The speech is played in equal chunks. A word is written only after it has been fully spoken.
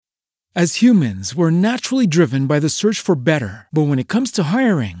As humans, we're naturally driven by the search for better. But when it comes to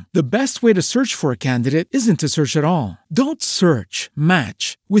hiring, the best way to search for a candidate isn't to search at all. Don't search,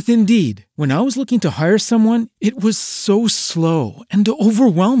 match with Indeed. When I was looking to hire someone, it was so slow and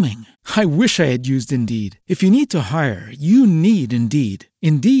overwhelming. I wish I had used Indeed. If you need to hire, you need Indeed.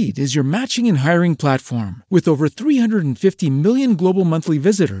 Indeed is your matching and hiring platform with over 350 million global monthly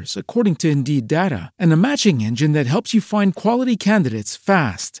visitors, according to Indeed data, and a matching engine that helps you find quality candidates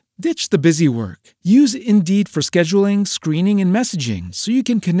fast. Ditch the busy work. Use Indeed for scheduling, screening, and messaging so you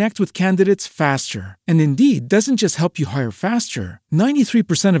can connect with candidates faster. And Indeed doesn't just help you hire faster.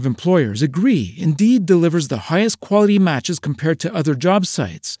 93% of employers agree Indeed delivers the highest quality matches compared to other job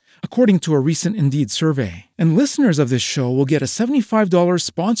sites, according to a recent Indeed survey. And listeners of this show will get a $75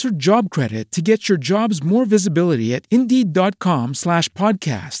 sponsored job credit to get your jobs more visibility at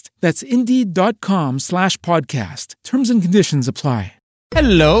Indeed.com/podcast. That's Indeed.com/podcast. Terms and conditions apply.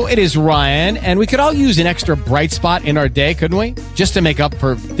 Hello, it is Ryan, and we could all use an extra bright spot in our day, couldn't we? Just to make up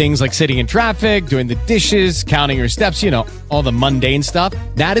for things like sitting in traffic, doing the dishes, counting your steps, all the mundane stuff.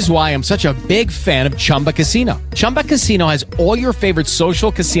 That is why I'm such a big fan of Chumba Casino. Chumba Casino has all your favorite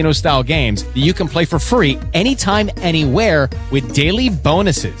social casino-style games that you can play for free anytime, anywhere with daily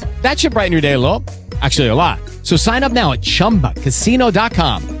bonuses. That should brighten your day a little. Actually, a lot. So sign up now at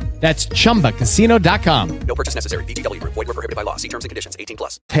ChumbaCasino.com. That's ChumbaCasino.com. No purchase necessary. VGW Group. Void where prohibited by law. See terms and conditions.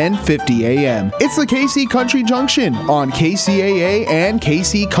 18+. 10:50 a.m. It's the KC Country Junction on KCAA and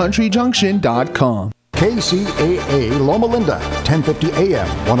KCCountryJunction.com. KCAA Loma Linda, 1050 AM,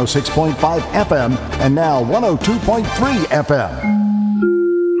 106.5 FM, and now 102.3 FM.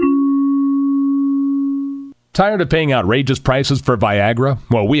 Tired of paying outrageous prices for Viagra?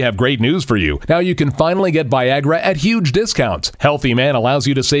 Well, we have great news for you. Now you can finally get Viagra at huge discounts. Healthy Man allows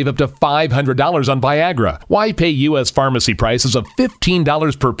you to save up to $500 on Viagra. Why pay U.S. pharmacy prices of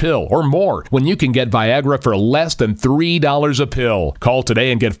 $15 per pill or more when you can get Viagra for less than $3 a pill? Call today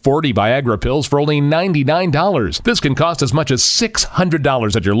and get 40 Viagra pills for only $99. This can cost as much as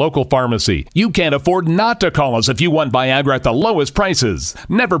 $600 at your local pharmacy. You can't afford not to call us if you want Viagra at the lowest prices.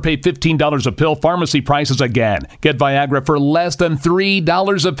 Never pay $15 a pill pharmacy prices again. Get Viagra for less than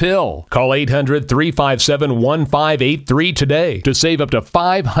 $3 a pill. Call 800-357-1583 today to save up to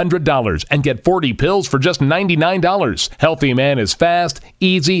 $500 and get 40 pills for just $99. Healthy Man is fast,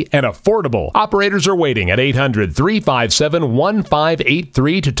 easy, and affordable. Operators are waiting at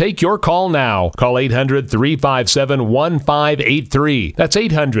 800-357-1583 to take your call now. Call 800-357-1583. That's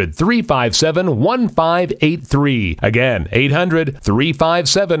 800-357-1583. Again,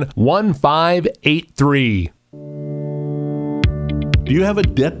 800-357-1583. Do you have a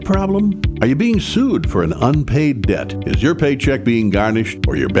debt problem? Are you being sued for an unpaid debt? Is your paycheck being garnished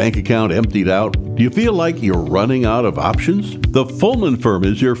or your bank account emptied out? Do you feel like you're running out of options? The Fullman Firm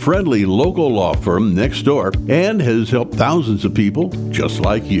is your friendly local law firm next door and has helped thousands of people just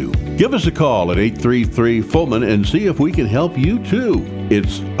like you. Give us a call at 833-FULLMAN and see if we can help you too.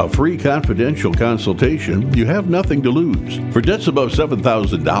 It's a free confidential consultation. You have nothing to lose. For debts above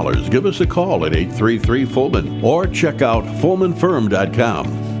 $7,000, give us a call at 833-FULLMAN or check out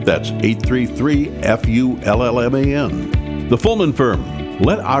FullmanFirm.com. That's 833-FULLMAN. The Fullman Firm.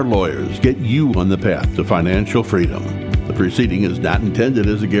 Let our lawyers get you on the path to financial freedom. The proceeding is not intended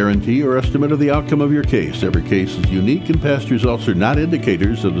as a guarantee or estimate of the outcome of your case. Every case is unique and past results are not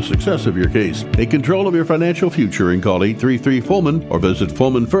indicators of the success of your case. Take control of your financial future and call 833-FULLMAN or visit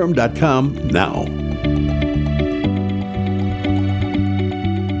FullmanFirm.com now.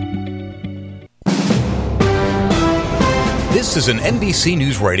 This is an NBC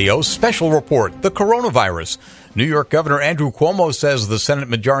News Radio special report, the coronavirus. New York Governor Andrew Cuomo says the Senate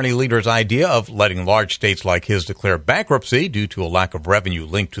Majority Leader's idea of letting large states like his declare bankruptcy due to a lack of revenue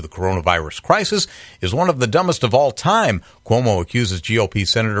linked to the coronavirus crisis is one of the dumbest of all time. Cuomo accuses GOP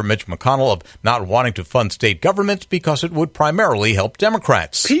Senator Mitch McConnell of not wanting to fund state governments because it would primarily help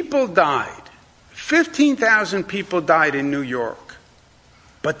Democrats. People died. 15,000 people died in New York,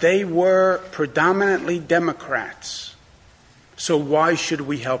 but they were predominantly Democrats. So why should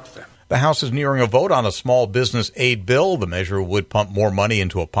we help them? The House is nearing a vote on a small business aid bill. The measure would pump more money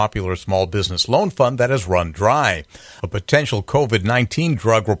into a popular small business loan fund that has run dry. A potential COVID-19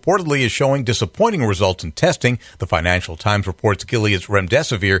 drug reportedly is showing disappointing results in testing. The Financial Times reports Gilead's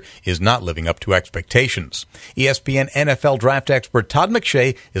remdesivir is not living up to expectations. ESPN NFL draft expert Todd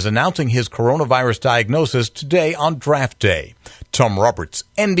McShay is announcing his coronavirus diagnosis today on draft day. Tom Roberts,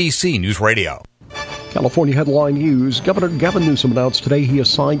 NBC News Radio. California headline news. Governor Gavin Newsom announced today he has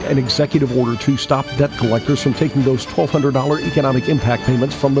signed an executive order to stop debt collectors from taking those $1,200 economic impact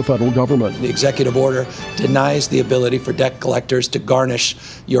payments from the federal government. The executive order denies the ability for debt collectors to garnish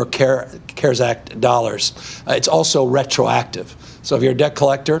your CARES Act dollars. It's also retroactive. So if you're a debt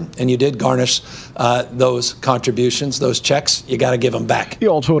collector and you did garnish those contributions, those checks, you got to give them back. He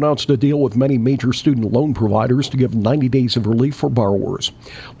also announced a deal with many major student loan providers to give 90 days of relief for borrowers.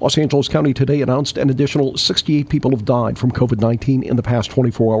 Los Angeles County today announced an additional 68 people have died from COVID-19 in the past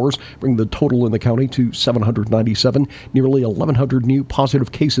 24 hours, bringing the total in the county to 797. Nearly 1,100 new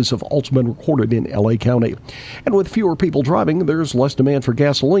positive cases have also been recorded in L.A. County. And with fewer people driving, there's less demand for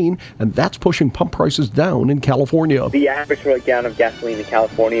gasoline, and that's pushing pump prices down in California. The average gallon of gasoline in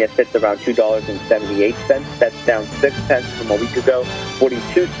California sits around $2.78. That's down 6 cents from a week ago,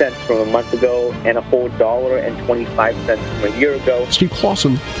 42 cents from a month ago, and a whole $1.25 from a year ago. Steve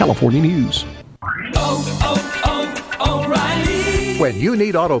Clausen, California News. O'Reilly. When you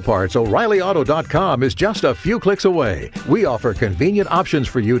need auto parts, O'ReillyAuto.com is just a few clicks away. We offer convenient options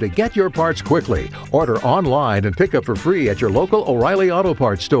for you to get your parts quickly. Order online and pick up for free at your local O'Reilly Auto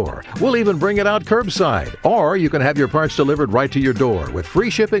Parts store. We'll even bring it out curbside. Or you can have your parts delivered right to your door with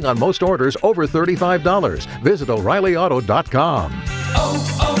free shipping on most orders over $35. Visit O'ReillyAuto.com.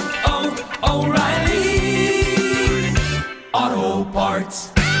 O'Reilly Auto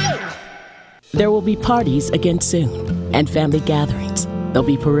Parts. There will be parties again soon, and family gatherings. There'll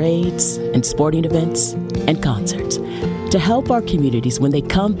be parades and sporting events and concerts. To help our communities when they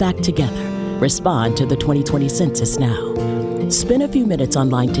come back together, respond to the 2020 census now. Spend a few minutes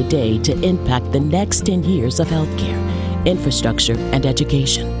online today to impact the next 10 years of healthcare, infrastructure, and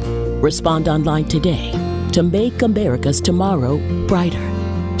education. Respond online today to make America's tomorrow brighter.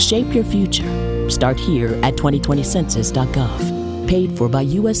 Shape your future. Start here at 2020census.gov. Paid for by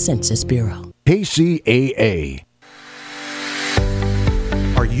U.S. Census Bureau. KCAA.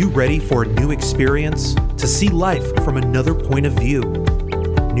 Are you ready for a new experience? To see life from another point of view?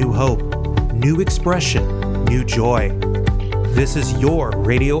 New hope, new expression, new joy. This is your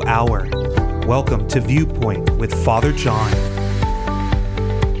radio hour. Welcome to Viewpoint with Father John.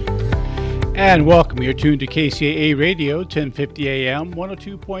 And welcome. You're tuned to KCAA Radio, 1050 AM,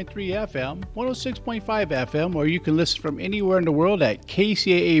 102.3 FM, 106.5 FM, or you can listen from anywhere in the world at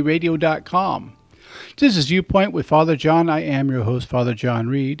kcaaradio.com. This is Viewpoint with Father John. I am your host, Father John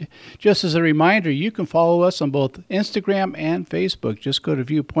Reed. Just as a reminder, you can follow us on both Instagram and Facebook. Just go to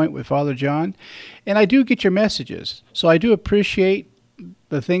Viewpoint with Father John. And I do get your messages, so I do appreciate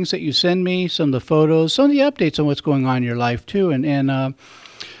the things that you send me, some of the photos, some of the updates on what's going on in your life, too. And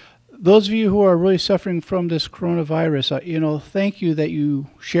those of you who are really suffering from this coronavirus, thank you that you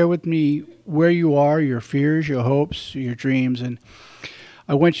share with me where you are, your fears, your hopes, your dreams. And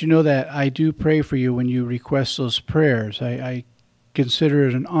I want you to know that I do pray for you when you request those prayers. I consider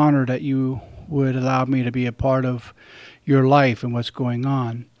it an honor that you would allow me to be a part of your life and what's going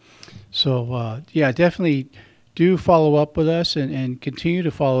on. So, definitely do follow up with us and continue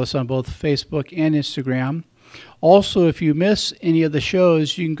to follow us on both Facebook and Instagram. Also, if you miss any of the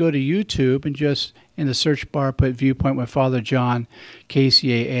shows, you can go to YouTube and just in the search bar put Viewpoint with Father John,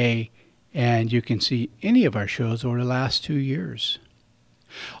 KCAA, and you can see any of our shows over the last 2 years.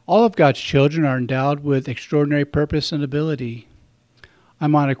 All of God's children are endowed with extraordinary purpose and ability.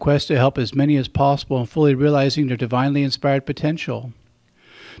 I'm on a quest to help as many as possible in fully realizing their divinely inspired potential.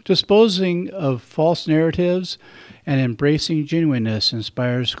 Disposing of false narratives and embracing genuineness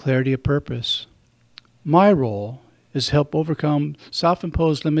inspires clarity of purpose. My role is to help overcome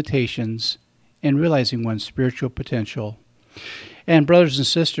self-imposed limitations in realizing one's spiritual potential. And brothers and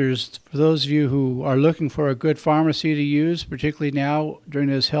sisters, for those of you who are looking for a good pharmacy to use, particularly now during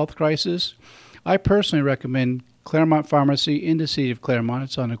this health crisis, I personally recommend Claremont Pharmacy in the city of Claremont.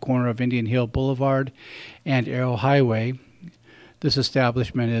 It's on the corner of Indian Hill Boulevard and Arrow Highway. This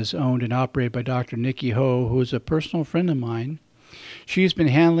establishment is owned and operated by Dr. Nikki Ho, who is a personal friend of mine. She's been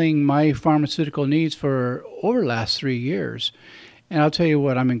handling my pharmaceutical needs for over the last 3 years. And I'll tell you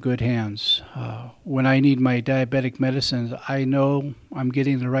what, I'm in good hands. When I need my diabetic medicines, I know I'm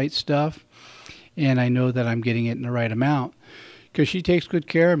getting the right stuff, and I know that I'm getting it in the right amount because she takes good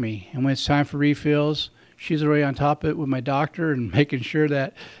care of me. And when it's time for refills, she's already on top of it with my doctor and making sure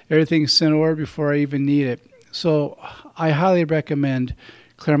that everything's sent over before I even need it. So I highly recommend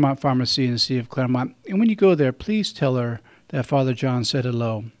Claremont Pharmacy in the city of Claremont. And when you go there, please tell her that Father John said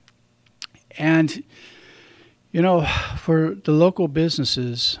hello. And for the local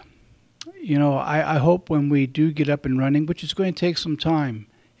businesses, I hope when we do get up and running, which is going to take some time,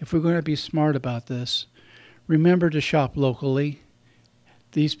 if we're going to be smart about this, remember to shop locally.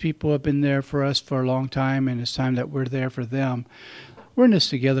 These people have been there for us for a long time, and it's time that we're there for them. We're in this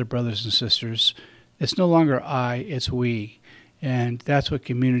together, brothers and sisters. It's no longer I, it's we. And that's what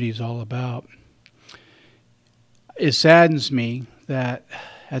community is all about. It saddens me that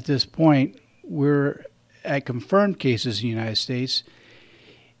at this point, we're at confirmed cases in the United States,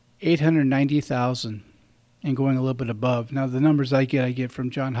 890,000 and going a little bit above. Now, the numbers I get from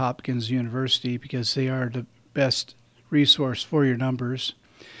Johns Hopkins University because they are the best resource for your numbers.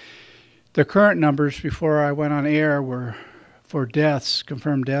 The current numbers before I went on air were for deaths,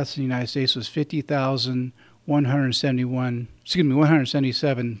 confirmed deaths in the United States was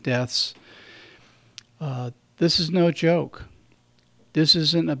 177 deaths. This is no joke. This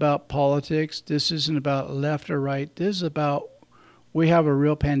isn't about politics. This isn't about left or right. This is about, we have a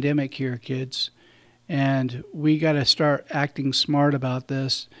real pandemic here, kids, and we got to start acting smart about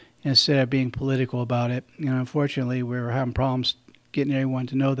this instead of being political about it. And unfortunately, we're having problems getting everyone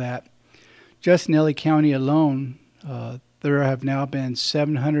to know that. Just in LA County alone, there have now been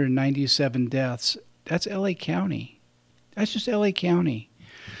 797 deaths. That's LA County. That's just LA County.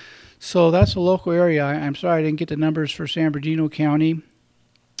 So that's a local area. I'm sorry I didn't get the numbers for San Bernardino County.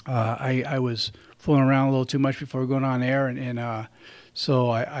 I was fooling around a little too much before going on air, and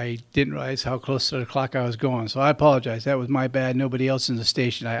so I didn't realize how close to the clock I was going. So I apologize. That was my bad. Nobody else in the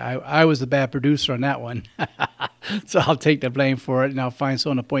station. I was the bad producer on that one. So I'll take the blame for it, and I'll find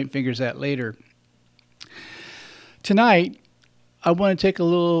someone to point fingers at later. Tonight, I want to take a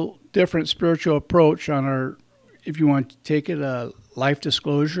little different spiritual approach on our, if you want to take it, a life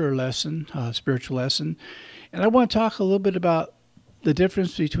disclosure lesson, spiritual lesson. And I want to talk a little bit about the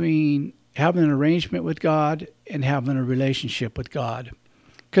difference between having an arrangement with God and having a relationship with God,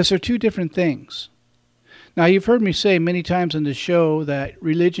 because they're two different things. Now, you've heard me say many times on the show that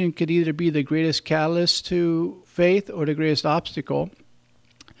religion could either be the greatest catalyst to faith or the greatest obstacle,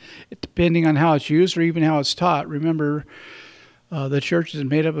 depending on how it's used or even how it's taught. Remember, the church is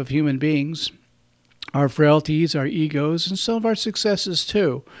made up of human beings, our frailties, our egos, and some of our successes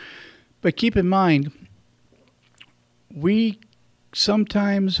too. But keep in mind, we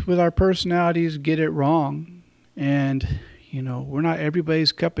sometimes with our personalities get it wrong, and we're not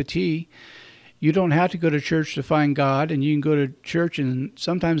everybody's cup of tea. You don't have to go to church to find God, and you can go to church and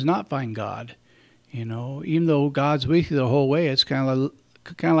sometimes not find God. Even though God's with you the whole way, it's kind of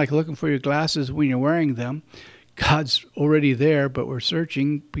like looking for your glasses when you're wearing them. God's already there, but we're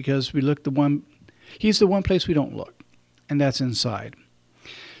searching because we look He's the one place we don't look, and that's inside.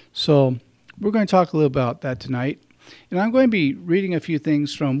 So we're going to talk a little about that tonight. And I'm going to be reading a few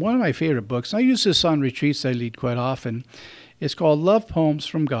things from one of my favorite books. I use this on retreats I lead quite often. It's called Love Poems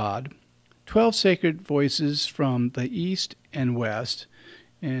from God, 12 Sacred Voices from the East and West.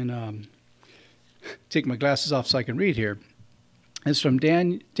 And take my glasses off so I can read here. It's from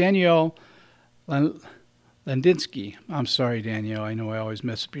Danielle Landinsky. I'm sorry, Danielle. I know I always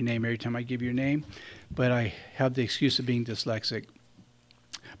mess up your name every time I give your name, but I have the excuse of being dyslexic.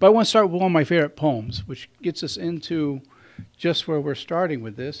 But I want to start with one of my favorite poems, which gets us into just where we're starting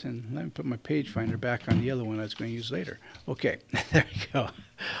with this. And let me put my page finder back on the other one I was going to use later. Okay, there we go.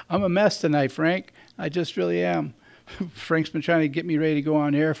 I'm a mess tonight, Frank. I just really am. Frank's been trying to get me ready to go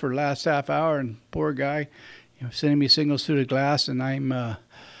on air for the last half hour, and poor guy, sending me signals through the glass, and I'm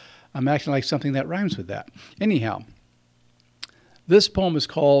acting like something that rhymes with that. Anyhow, this poem is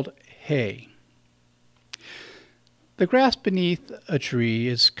called Hay. The grass beneath a tree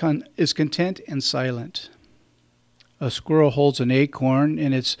is content and silent. A squirrel holds an acorn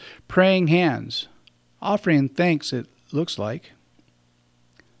in its praying hands, offering thanks, it looks like.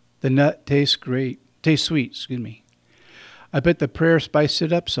 The nut tastes sweet. I bet the prayer spiced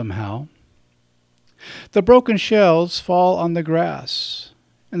it up somehow. The broken shells fall on the grass,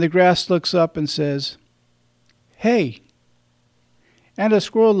 and the grass looks up and says, "Hey." And a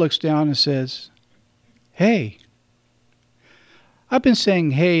squirrel looks down and says, "Hey." I've been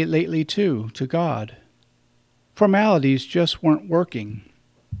saying hey lately too, to God. Formalities just weren't working.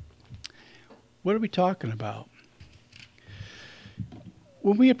 What are we talking about?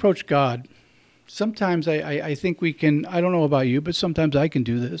 When we approach God, sometimes I think we can, I don't know about you, but sometimes I can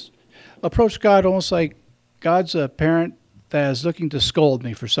do this. Approach God almost like God's a parent that is looking to scold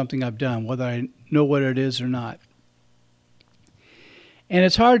me for something I've done, whether I know what it is or not. And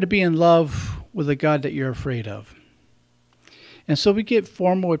it's hard to be in love with a God that you're afraid of. And so we get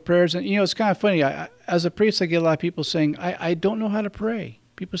formal with prayers. And, it's kind of funny. As a priest, I get a lot of people saying, I don't know how to pray.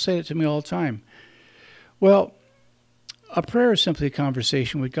 People say it to me all the time. Well, a prayer is simply a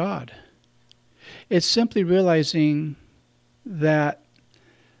conversation with God. It's simply realizing that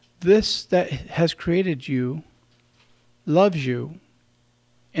this that has created you, loves you,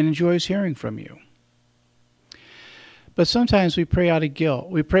 and enjoys hearing from you. But sometimes we pray out of guilt.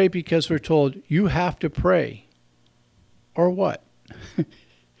 We pray because we're told, you have to pray. Or what?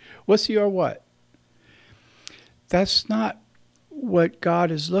 What's the or what? That's not what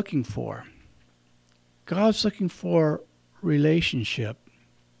God is looking for. God's looking for relationship.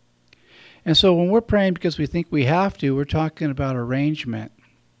 And so when we're praying because we think we have to, we're talking about arrangement.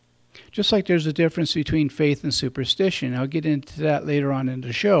 Just like there's a difference between faith and superstition. I'll get into that later on in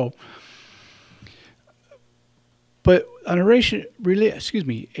the show. But an arrangement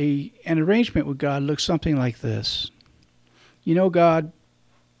with God looks something like this. You know, God,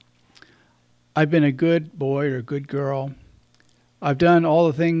 I've been a good boy or a good girl. I've done all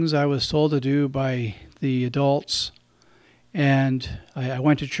the things I was told to do by the adults. And I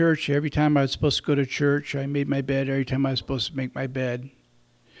went to church every time I was supposed to go to church. I made my bed every time I was supposed to make my bed.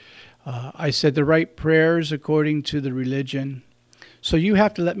 I said the right prayers according to the religion. So you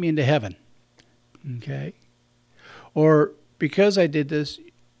have to let me into heaven. Okay? Or because I did this,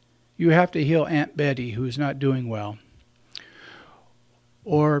 you have to heal Aunt Betty, who's not doing well.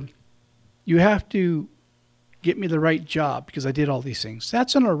 Or you have to get me the right job because I did all these things.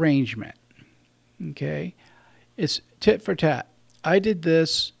 That's an arrangement. Okay? It's tit for tat. I did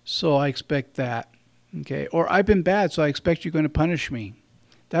this, so I expect that. Okay? Or I've been bad, so I expect you're going to punish me.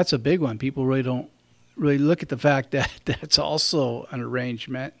 That's a big one. People really don't really look at the fact that that's also an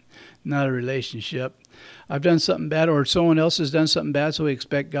arrangement, not a relationship. I've done something bad, or someone else has done something bad, so we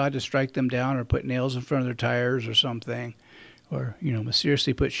expect God to strike them down or put nails in front of their tires or something. Or,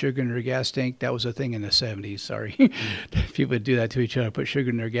 mysteriously put sugar in their gas tank. That was a thing in the 70s, sorry. People would do that to each other, put sugar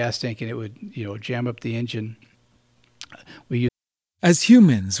in their gas tank, and it would, jam up the engine. As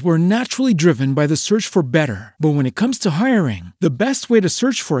humans, we're naturally driven by the search for better. But when it comes to hiring, the best way to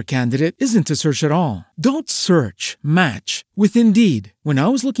search for a candidate isn't to search at all. Don't search, match with Indeed. When I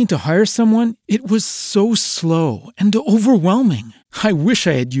was looking to hire someone, it was so slow and overwhelming. I wish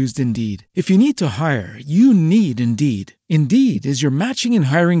I had used Indeed. If you need to hire, you need Indeed. Indeed is your matching and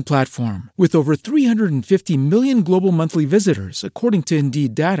hiring platform with over 350 million global monthly visitors, according to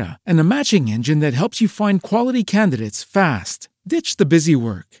Indeed data, and a matching engine that helps you find quality candidates fast. Ditch the busy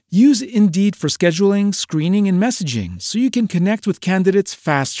work. Use Indeed for scheduling, screening, and messaging so you can connect with candidates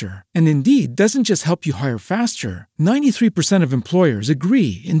faster. And Indeed doesn't just help you hire faster. 93% of employers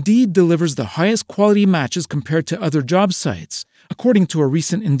agree Indeed delivers the highest quality matches compared to other job sites, according to a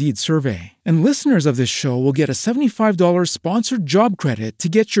recent Indeed survey. And listeners of this show will get a $75 sponsored job credit to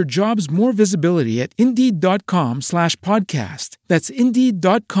get your jobs more visibility at Indeed.com/podcast. That's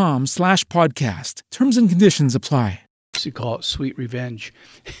Indeed.com/podcast. Terms and conditions apply. To call it sweet revenge.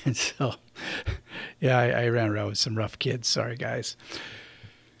 And so, yeah, I ran around with some rough kids. Sorry, guys.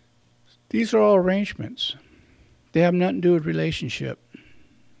 These are all arrangements. They have nothing to do with relationship.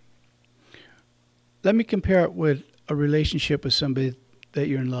 Let me compare it with a relationship with somebody that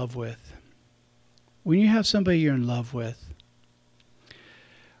you're in love with. When you have somebody you're in love with,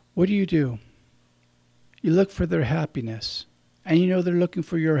 what do? You look for their happiness, and you know they're looking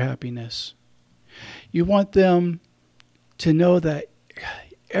for your happiness. You want them to know that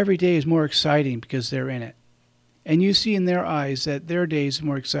every day is more exciting because they're in it. And you see in their eyes that their day is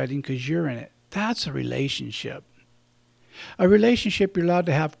more exciting because you're in it. That's a relationship. A relationship, you're allowed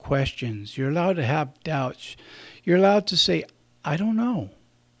to have questions. You're allowed to have doubts. You're allowed to say, I don't know.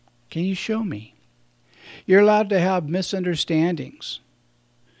 Can you show me? You're allowed to have misunderstandings.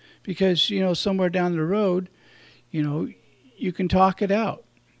 Because, somewhere down the road, you can talk it out.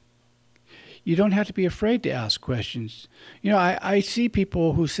 You don't have to be afraid to ask questions. I see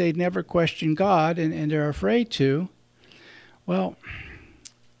people who say never question God, and they're afraid to. Well,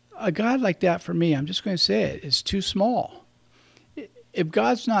 a God like that for me, I'm just going to say it, is too small. If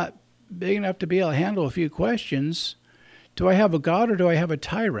God's not big enough to be able to handle a few questions, do I have a God or do I have a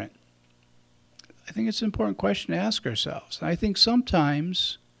tyrant? I think it's an important question to ask ourselves. And I think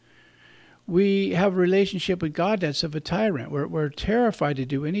sometimes we have a relationship with God that's of a tyrant. We're terrified to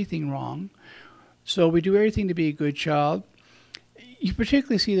do anything wrong. So we do everything to be a good child. You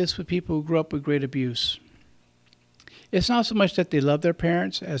particularly see this with people who grew up with great abuse. It's not so much that they love their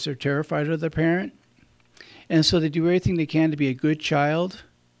parents as they're terrified of their parent. And so they do everything they can to be a good child.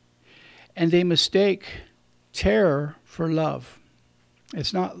 And they mistake terror for love.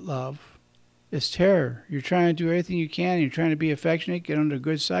 It's not love. It's terror. You're trying to do everything you can. You're trying to be affectionate, get on the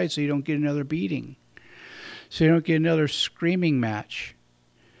good side so you don't get another beating. So you don't get another screaming match.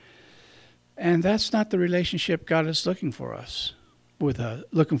 And that's not the relationship God is looking for with us.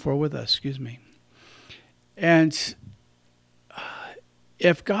 And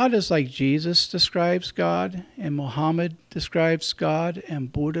if God is like Jesus describes God, and Muhammad describes God,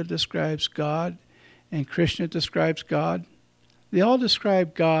 and Buddha describes God, and Krishna describes God, they all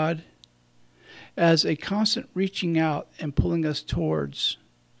describe God as a constant reaching out and pulling us towards,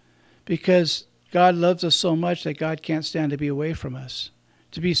 because God loves us so much that God can't stand to be away from us,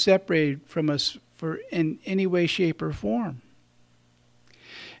 to be separated from us in any way, shape, or form.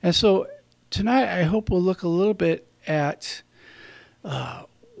 And so tonight I hope we'll look a little bit at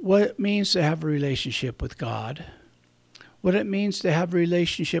what it means to have a relationship with God, what it means to have a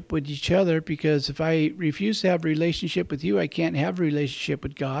relationship with each other, because if I refuse to have a relationship with you, I can't have a relationship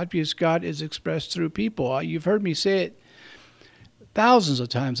with God, because God is expressed through people. You've heard me say it thousands of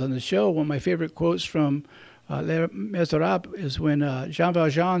times on the show. One of my favorite quotes from Les Miserables is when Jean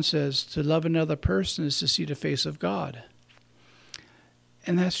Valjean says, to love another person is to see the face of God.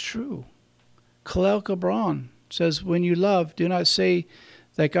 And that's true. Khalil Gibran says, when you love, do not say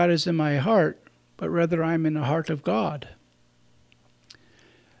that God is in my heart, but rather I'm in the heart of God.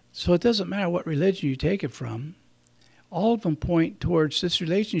 So it doesn't matter what religion you take it from. All of them point towards this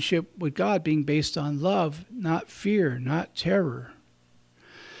relationship with God being based on love, not fear, not terror,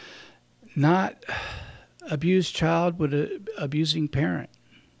 not abused child with an abusing parent.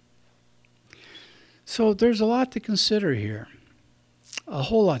 So there's a lot to consider here, a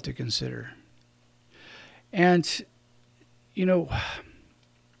whole lot to consider. And, you know,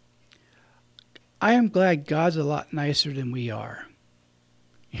 I am glad God's a lot nicer than we are.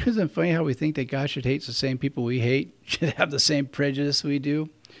 Isn't it funny how we think that God should hate the same people we hate, should have the same prejudice we do?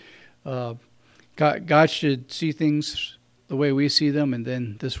 God should see things the way we see them, and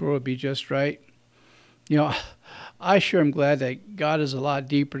then this world would be just right. You know, I sure am glad that God is a lot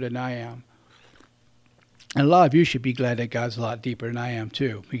deeper than I am. And a lot of you should be glad that God's a lot deeper than I am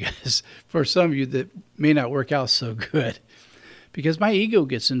too, because for some of you that may not work out so good, because my ego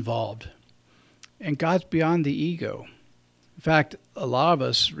gets involved, and God's beyond the ego. In fact, a lot of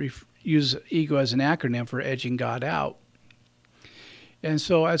us use ego as an acronym for edging God out. And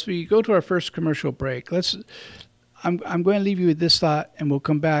so as we go to our first commercial break, I'm going to leave you with this thought, and we'll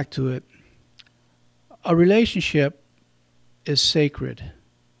come back to it. A relationship is sacred.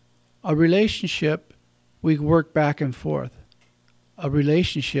 A relationship, we work back and forth. A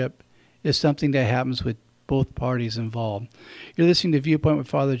relationship is something that happens with both parties involved. You're listening to Viewpoint with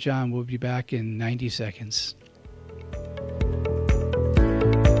Father John. We'll be back in 90 seconds.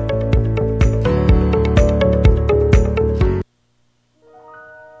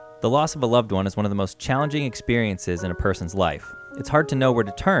 The loss of a loved one is one of the most challenging experiences in a person's life. It's hard to know where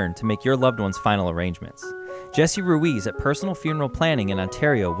to turn to make your loved one's final arrangements. Jesse Ruiz at Personal Funeral Planning in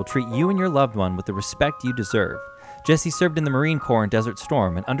Ontario will treat you and your loved one with the respect you deserve. Jesse served in the Marine Corps in Desert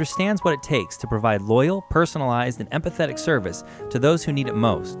Storm and understands what it takes to provide loyal, personalized, and empathetic service to those who need it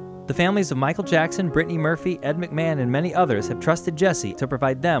most. The families of Michael Jackson, Brittany Murphy, Ed McMahon, and many others have trusted Jesse to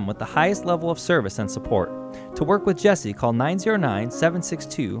provide them with the highest level of service and support. To work with Jesse, call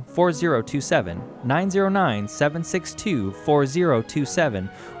 909-762-4027, 909-762-4027,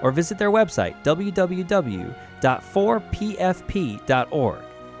 or visit their website, www.4pfp.org.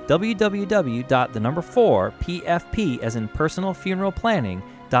 www.4pfp as in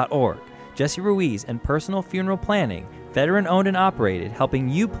personalfuneralplanning.org. Jesse Ruiz and Personal Funeral Planning, veteran-owned and operated, helping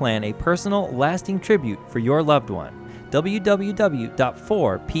you plan a personal, lasting tribute for your loved one.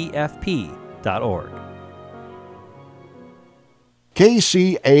 www.4pfp.org.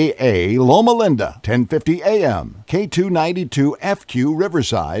 KCAA Loma Linda, 1050 AM, K292FQ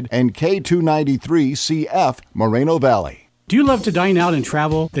Riverside, and K293CF Moreno Valley. Do you love to dine out and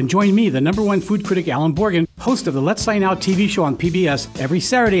travel? Then join me, the #1 food critic Alan Borgen, host of the Let's Dine Out TV show on PBS, every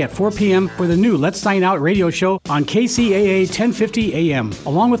Saturday at 4 p.m. for the new Let's Dine Out radio show on KCAA 1050 AM.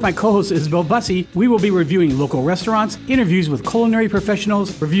 Along with my co-host Isabel Bussey, we will be reviewing local restaurants, interviews with culinary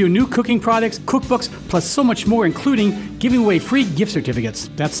professionals, review new cooking products, cookbooks, plus so much more, including giving away free gift certificates.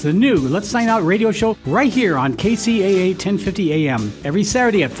 That's the new Let's Dine Out radio show right here on KCAA 1050 AM, every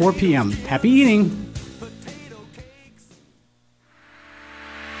Saturday at 4 p.m. Happy eating!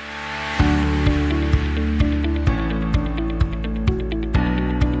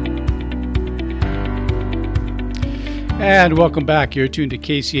 And welcome back. You're tuned to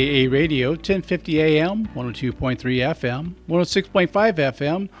KCAA Radio, 1050 AM, 102.3 FM, 106.5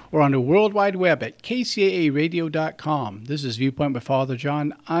 FM, or on the World Wide Web at kcaaradio.com. This is Viewpoint with Father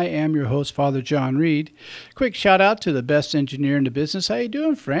John. I am your host, Father John Reed. Quick shout out to the best engineer in the business. How you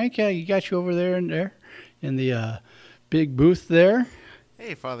doing, Frank? You got you over there in the big booth there.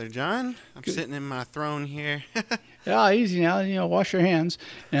 Hey, Father John. I'm sitting in my throne here. Yeah, easy now. Wash your hands.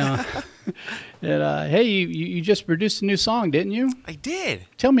 And, hey, you just produced a new song, didn't you? I did.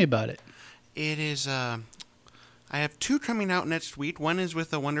 Tell me about it. It is, I have 2 coming out next week. One is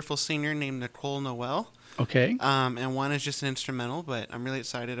with a wonderful singer named Nicole Noel. Okay. And one is just an instrumental, but I'm really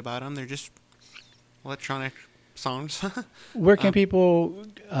excited about them. They're just electronic songs. Where can people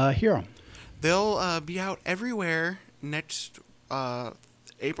hear them? They'll be out everywhere next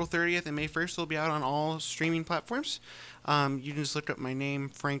April 30th and May 1st. They'll be out on all streaming platforms. You can just look up my name,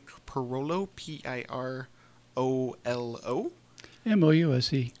 Frank Pirolo, Pirolo.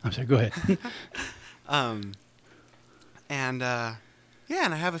 Mouse. I'm sorry, go ahead. And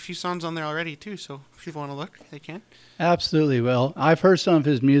I have a few songs on there already, too, so if people want to look, they can. Absolutely. Well, I've heard some of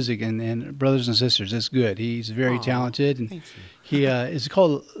his music, and brothers and sisters, it's good. He's very talented. And he is it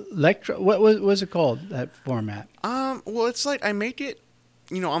called Electro? What was it called, that format? Well, it's like I make it,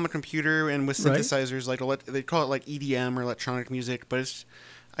 on the computer and with synthesizers. Right. Like they call it like EDM or electronic music, but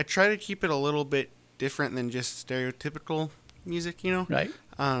I try to keep it a little bit different than just stereotypical music, Right.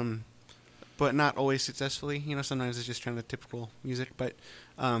 But not always successfully. Sometimes it's just kind of typical music. But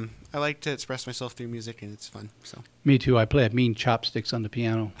I like to express myself through music, and it's fun. So. Me too. I play mean chopsticks on the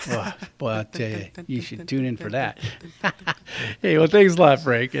piano. Oh, boy, I'll tell you, you should tune in for that. Hey, well, thanks a lot,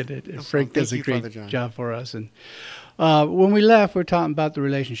 Frank. And Frank does a great job for us. And when we left, we were talking about the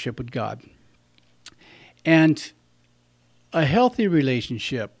relationship with God. And a healthy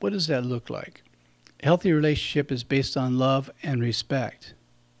relationship, what does that look like? A healthy relationship is based on love and respect.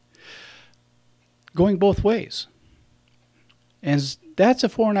 Going both ways. And that's a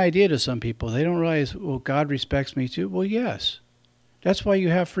foreign idea to some people. They don't realize, well, God respects me too. Well, yes. That's why you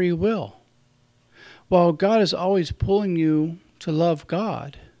have free will. While God is always pulling you to love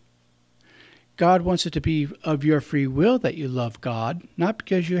God, God wants it to be of your free will that you love God, not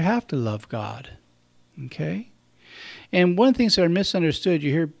because you have to love God. Okay? And one of the things that are misunderstood,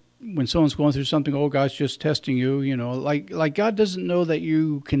 you hear when someone's going through something, oh, God's just testing you, like God doesn't know that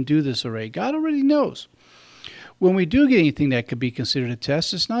you can do this already. God already knows. When we do get anything that could be considered a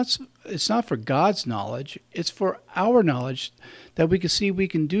test, it's not for God's knowledge. It's for our knowledge that we can see we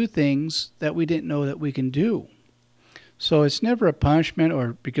can do things that we didn't know that we can do. So it's never a punishment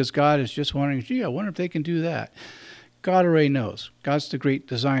or because God is just wondering, gee, I wonder if they can do that. God already knows. God's the great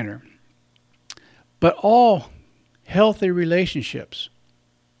designer. But all healthy relationships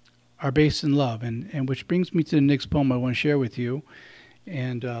are based in love, and which brings me to the next poem I want to share with you,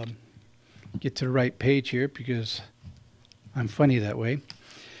 and get to the right page here because I'm funny that way.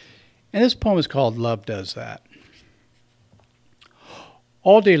 And this poem is called Love Does That.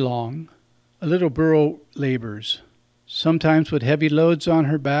 All day long, a little burro labors, sometimes with heavy loads on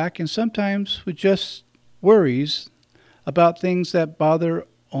her back and sometimes with just worries about things that bother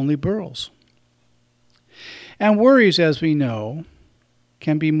only burros. And worries, as we know,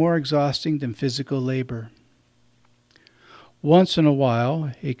 can be more exhausting than physical labor. Once in a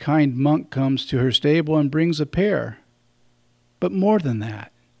while, a kind monk comes to her stable and brings a pear. But more than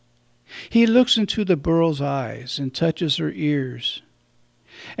that, he looks into the burro's eyes and touches her ears.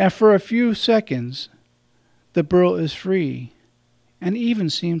 And for a few seconds, the burro is free and even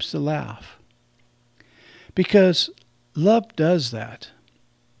seems to laugh. Because love does that.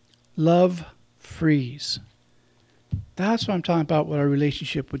 Love frees. That's what I'm talking about with our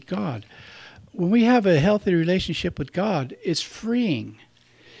relationship with God. When we have a healthy relationship with God, it's freeing.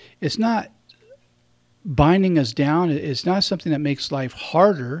 It's not binding us down. It's not something that makes life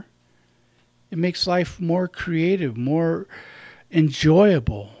harder. It makes life more creative, more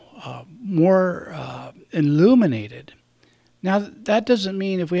enjoyable, more illuminated. Now, that doesn't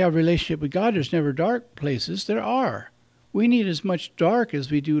mean if we have a relationship with God, there's never dark places. There are. We need as much dark as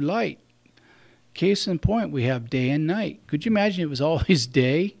we do light. Case in point, we have day and night. Could you imagine if it was always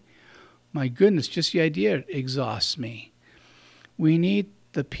day? My goodness, just the idea exhausts me. We need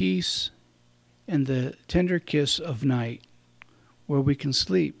the peace and the tender kiss of night where we can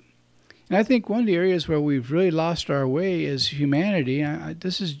sleep. And I think one of the areas where we've really lost our way as humanity,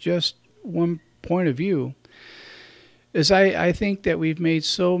 this is just one point of view, is I think that we've made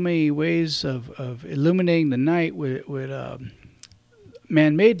so many ways of illuminating the night with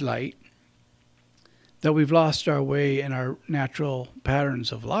man-made light that we've lost our way in our natural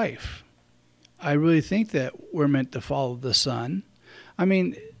patterns of life. I really think that we're meant to follow the sun. I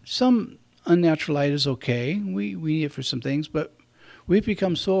mean, some unnatural light is okay. We need it for some things, but we've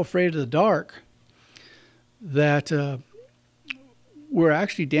become so afraid of the dark that we're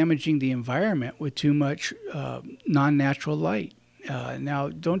actually damaging the environment with too much non-natural light. Now,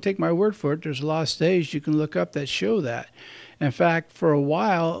 don't take my word for it. There's a lot of studies you can look up that show that. In fact, for a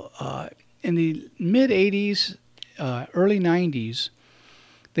while, in the mid-'80s, early 90s,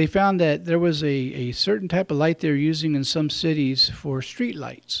 they found that there was a certain type of light they were using in some cities for street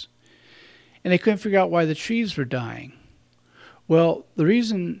lights. And they couldn't figure out why the trees were dying. Well, the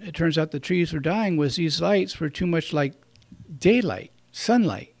reason it turns out the trees were dying was these lights were too much like daylight,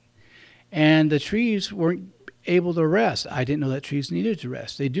 sunlight. And the trees weren't able to rest. I didn't know that trees needed to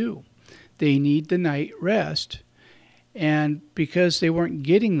rest. They do. They need the night rest. And because they weren't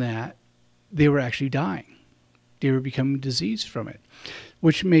getting that, they were actually dying. They were becoming diseased from it.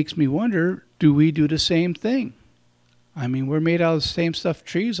 Which makes me wonder, do we do the same thing? I mean, we're made out of the same stuff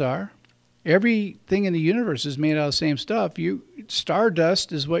trees are. Everything in the universe is made out of the same stuff.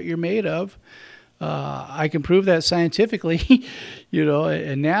 Stardust is what you're made of. I can prove that scientifically,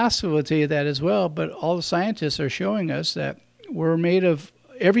 and NASA will tell you that as well. But all the scientists are showing us that we're made of,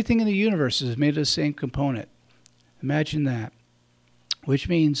 everything in the universe is made of the same component. Imagine that. Which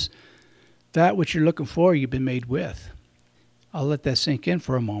means that which you're looking for, you've been made with. I'll let that sink in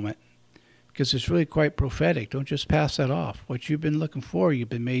for a moment because it's really quite prophetic. Don't just pass that off. What you've been looking for, you've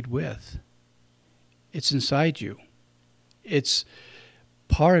been made with. It's inside you. It's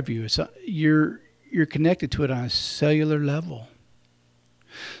part of you. You're connected to it on a cellular level.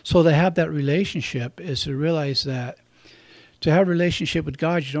 So to have that relationship is to realize that to have a relationship with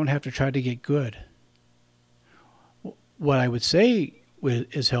God, you don't have to try to get good. What I would say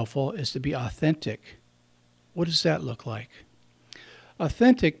is helpful is to be authentic. What does that look like?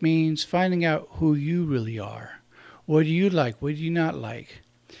 Authentic means finding out who you really are. What do you like? What do you not like?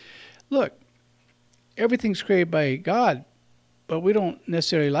 Look, everything's created by God, but we don't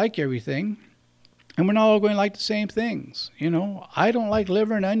necessarily like everything. And we're not all going to like the same things. I don't like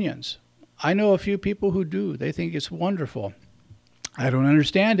liver and onions. I know a few people who do. They think it's wonderful. I don't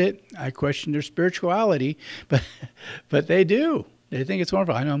understand it. I question their spirituality, but they do. They think it's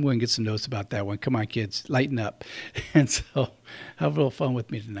wonderful. I know I'm going to get some notes about that one. Come on, kids, lighten up. And so have a little fun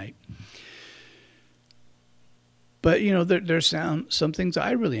with me tonight. But, there's some things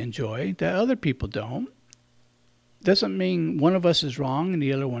I really enjoy that other people don't. Doesn't mean one of us is wrong and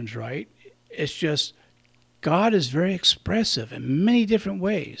the other one's right. It's just God is very expressive in many different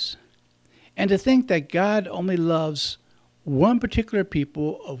ways. And to think that God only loves one particular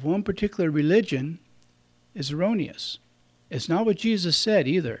people of one particular religion is erroneous. It's not what Jesus said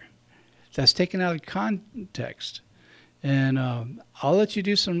either. That's taken out of context. And I'll let you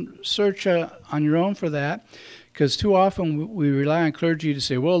do some search on your own for that, because too often we rely on clergy to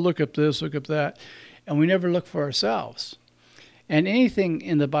say, well, look up this, look up that, and we never look for ourselves. And anything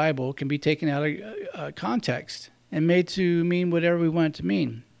in the Bible can be taken out of context and made to mean whatever we want it to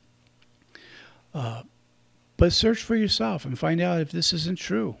mean. But search for yourself and find out if this isn't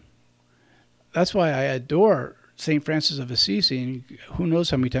true. That's why I adore St. Francis of Assisi, and who knows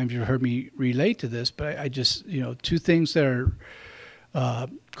how many times you've heard me relate to this, but I just, two things that are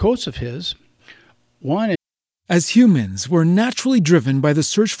quotes of his. One is, as humans, we're naturally driven by the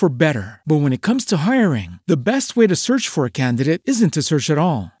search for better. But when it comes to hiring, the best way to search for a candidate isn't to search at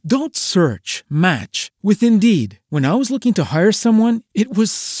all. Don't search, match with Indeed. When I was looking to hire someone, it was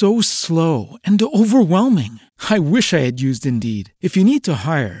so slow and overwhelming. I wish I had used Indeed. If you need to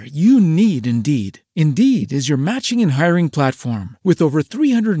hire, you need Indeed. Indeed is your matching and hiring platform with over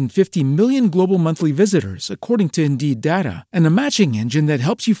 350 million global monthly visitors, according to Indeed data, and a matching engine that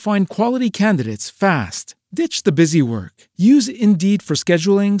helps you find quality candidates fast. Ditch the busy work. Use Indeed for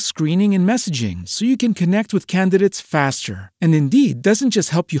scheduling, screening, and messaging so you can connect with candidates faster. And Indeed doesn't just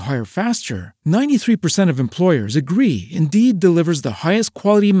help you hire faster. 93% of employers agree Indeed delivers the highest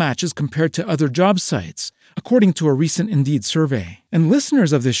quality matches compared to other job sites, according to a recent Indeed survey. And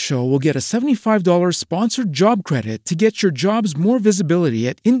listeners of this show will get a $75 sponsored job credit to get your jobs more visibility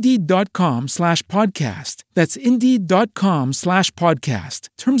at Indeed.com/podcast. That's Indeed.com/podcast.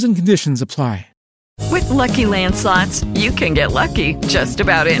 Terms and conditions apply. With Lucky Land Slots, you can get lucky just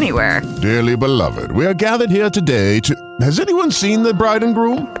about anywhere. Dearly beloved, we are gathered here today to... Has anyone seen the bride and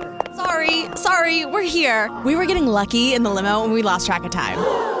groom? Sorry, we're here. We were getting lucky in the limo and we lost track of time.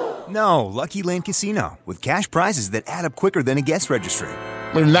 No, Lucky Land Casino, with cash prizes that add up quicker than a guest registry.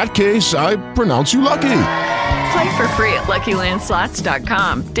 In that case, I pronounce you lucky. Play for free at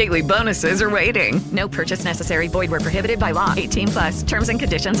LuckyLandSlots.com. Daily bonuses are waiting. No purchase necessary. Void where prohibited by law. 18+. Terms and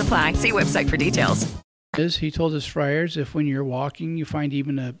conditions apply. See website for details. He told his friars, if when you're walking you find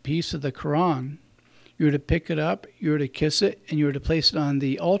even a piece of the Quran, you're to pick it up, you're to kiss it, and you're to place it on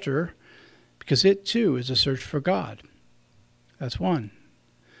the altar, because it too is a search for God. That's one.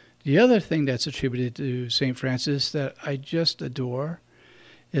 The other thing that's attributed to St. Francis that I just adore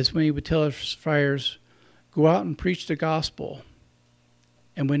is when he would tell his friars, go out and preach the gospel,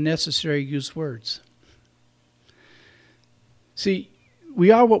 and when necessary, use words. See, we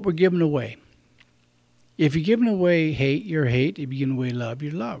are what we're giving away. If you're giving away hate, you're hate. If you're giving away love,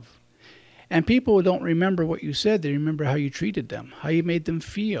 you're love. And people don't remember what you said. They remember how you treated them, how you made them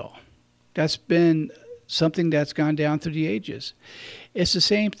feel. That's been something that's gone down through the ages. It's the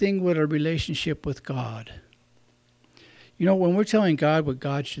same thing with a relationship with God. You know, when we're telling God what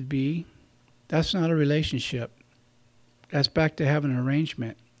God should be, that's not a relationship. That's back to having an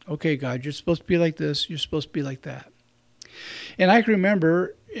arrangement. Okay, God, you're supposed to be like this. You're supposed to be like that. And I can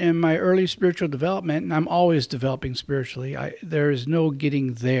remember in my early spiritual development, and I'm always developing spiritually, there is no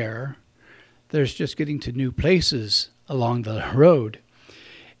getting there. There's just getting to new places along the road.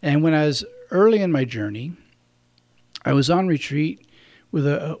 And when I was early in my journey, I was on retreat with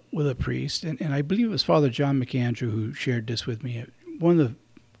a priest, and I believe it was Father John McAndrew who shared this with me. One of the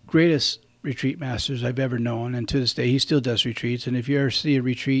greatest retreat masters I've ever known, and to this day he still does retreats. And if you ever see a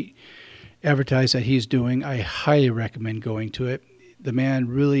retreat advertised that he's doing, I highly recommend going to it. The man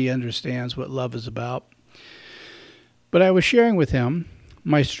really understands what love is about. But I was sharing with him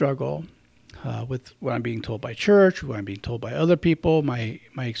my struggle with what I'm being told by church, what I'm being told by other people, my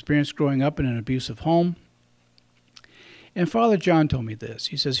experience growing up in an abusive home. And Father John told me this.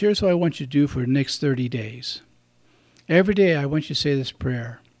 He says, here's what I want you to do for the next 30 days. Every day I want you to say this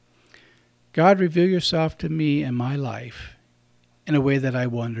prayer. God, reveal yourself to me in my life in a way that I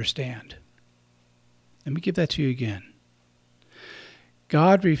will understand. Let me give that to you again.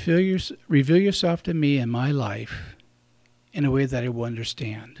 God, reveal yourself to me in my life in a way that I will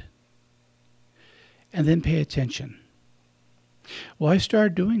understand. And then pay attention. Well, I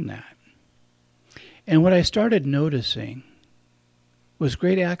started doing that. And what I started noticing was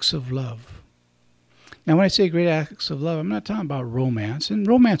great acts of love. Now, when I say great acts of love, I'm not talking about romance. And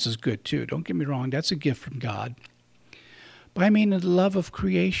romance is good, too. Don't get me wrong. That's a gift from God. But I mean the love of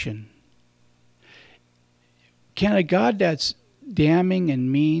creation. Can a God that's damning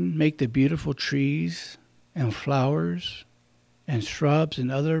and mean make the beautiful trees and flowers and shrubs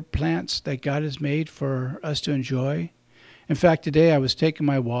and other plants that God has made for us to enjoy? In fact, today I was taking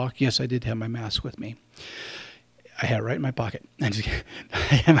my walk. Yes, I did have my mask with me. I had it right in my pocket. I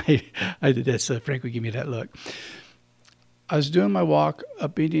did that so Frank would give me that look. I was doing my walk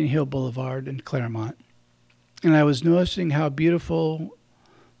up Indian Hill Boulevard in Claremont, and I was noticing how beautiful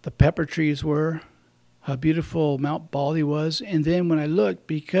the pepper trees were, how beautiful Mount Baldy was. And then when I looked,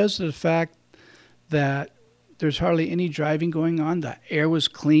 because of the fact that there's hardly any driving going on, the air was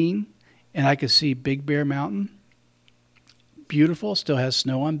clean, and I could see Big Bear Mountain. Beautiful, still has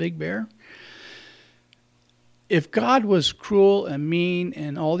snow on Big Bear. If God was cruel and mean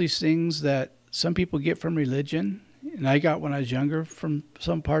and all these things that some people get from religion, and I got when I was younger from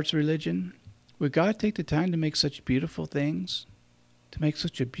some parts of religion, would God take the time to make such beautiful things, to make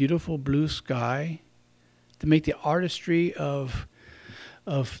such a beautiful blue sky, to make the artistry of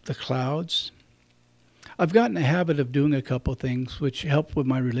the clouds? I've gotten a habit of doing a couple things which help with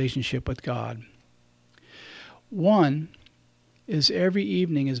my relationship with God. One is every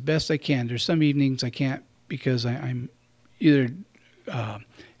evening, as best I can. There's some evenings I can't because I'm either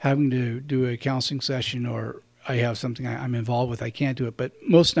having to do a counseling session or I have something I'm involved with. I can't do it. But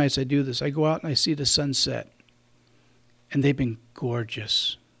most nights I do this. I go out and I see the sunset. And they've been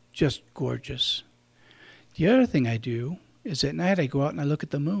gorgeous, just gorgeous. The other thing I do is at night I go out and I look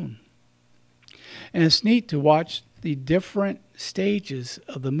at the moon. And it's neat to watch the different stages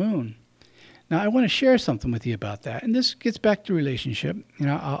of the moon. Now, I want to share something with you about that. And this gets back to relationship. You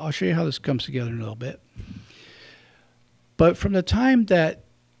know, I'll show you how this comes together in a little bit. But from the time that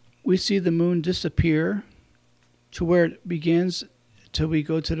we see the moon disappear to where it begins till we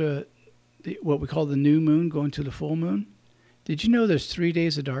go to the what we call the new moon, going to the full moon, did you know there's 3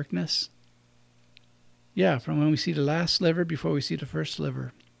 days of darkness? Yeah, from when we see the last sliver before we see the first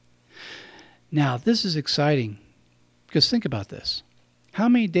sliver. Now, this is exciting because think about this. How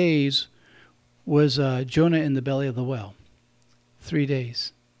many days was Jonah in the belly of the whale? 3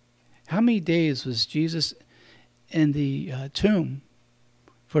 days. How many days was Jesus in the tomb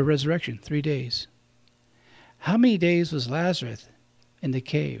for resurrection? 3 days. How many days was Lazarus in the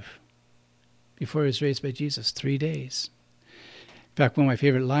cave before he was raised by Jesus? 3 days. In fact, one of my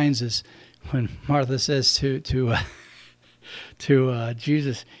favorite lines is when Martha says to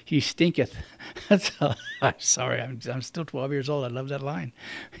Jesus, he stinketh. I'm sorry, I'm still 12 years old. I love that line.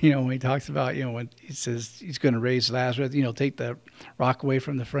 You know, when he talks about, you know, when he says he's going to raise Lazarus, you know, take the rock away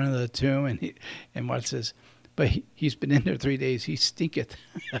from the front of the tomb. And Martha says, but he's been in there 3 days. He stinketh.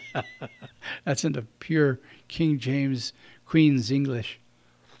 That's in the pure King James Queen's English.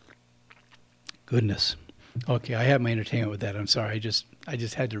 Goodness. Okay, I have my entertainment with that. I'm sorry. I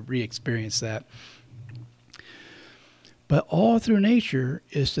just had to re-experience that. But all through nature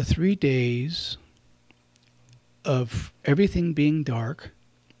is the 3 days of everything being dark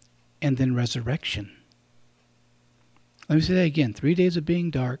and then resurrection. Let me say that again. 3 days of being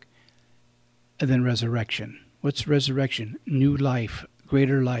dark and then resurrection. What's resurrection? New life,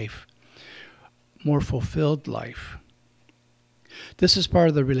 greater life, more fulfilled life. This is part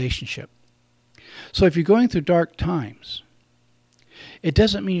of the relationship. So if you're going through dark times, it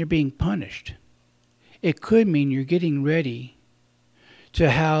doesn't mean you're being punished. It could mean you're getting ready to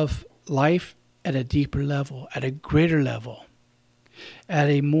have life at a deeper level, at a greater level, at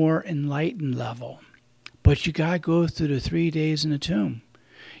a more enlightened level. But you got to go through the 3 days in the tomb.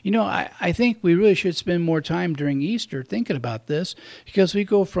 You know, I think we really should spend more time during Easter thinking about this, because we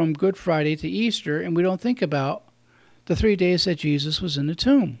go from Good Friday to Easter and we don't think about the 3 days that Jesus was in the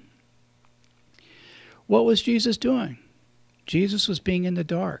tomb. What was Jesus doing? Jesus was being in the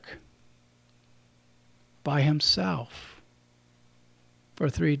dark by himself for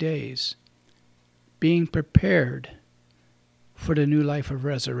 3 days, being prepared for the new life of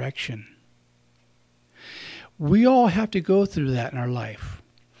resurrection. We all have to go through that in our life.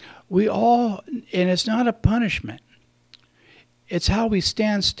 And it's not a punishment. It's how we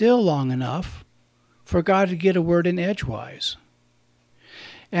stand still long enough for God to get a word in edgewise.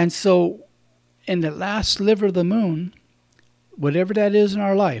 And so, in the last sliver of the moon, whatever that is in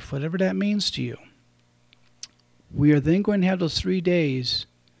our life, whatever that means to you, we are then going to have those 3 days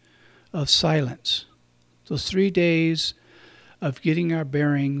of silence, those 3 days of getting our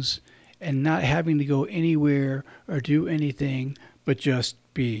bearings and not having to go anywhere or do anything but just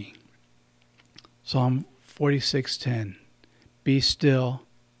be. Psalm 46:10, be still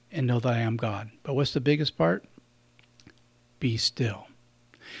and know that I am God. But what's the biggest part? Be still.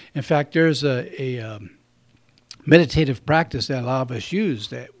 In fact, there's a meditative practice that a lot of us use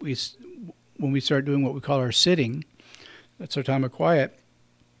that when we start doing what we call our sitting, that's our time of quiet,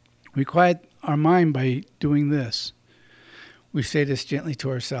 we quiet our mind by doing this. We say this gently to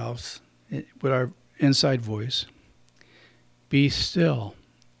ourselves with our inside voice. Be still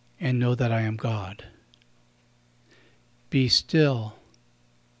and know that I am God. Be still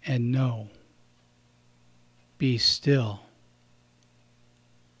and know. Be still.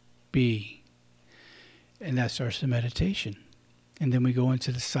 Be. And that starts the meditation. And then we go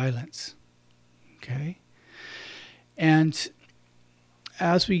into the silence. Okay? And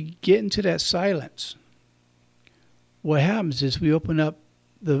as we get into that silence, what happens is we open up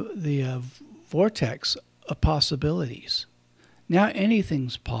the vortex of possibilities. Now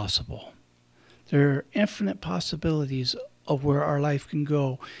anything's possible. There are infinite possibilities of where our life can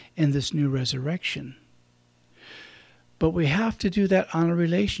go in this new resurrection. But we have to do that on a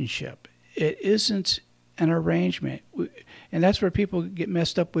relationship. It isn't an arrangement. And that's where people get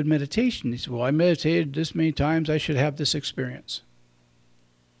messed up with meditation. They say, well, I meditated this many times, I should have this experience.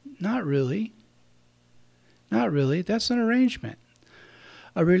 Not really. Not really. That's an arrangement.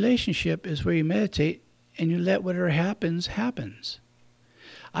 A relationship is where you meditate and you let whatever happens, happens.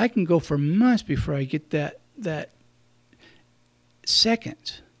 I can go for months before I get that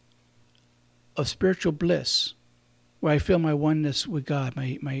second of spiritual bliss where I feel my oneness with God,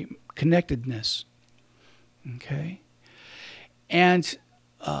 my connectedness. Okay? And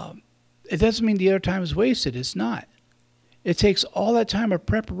it doesn't mean the other time is wasted. It's not. It takes all that time of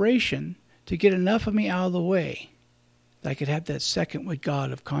preparation to get enough of me out of the way that I could have that second with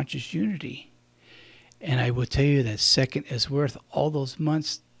God of conscious unity. And I will tell you that second is worth all those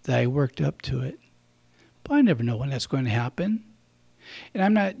months that I worked up to it. But I never know when that's going to happen. And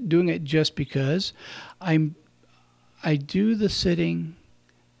I'm not doing it just because. I do the sitting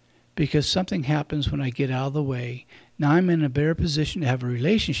because something happens when I get out of the way. Now I'm in a better position to have a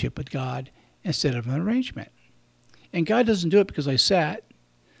relationship with God instead of an arrangement. And God doesn't do it because I sat.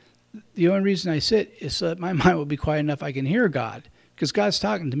 The only reason I sit is so that my mind will be quiet enough I can hear God, because God's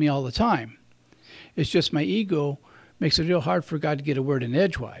talking to me all the time. It's just my ego makes it real hard for God to get a word in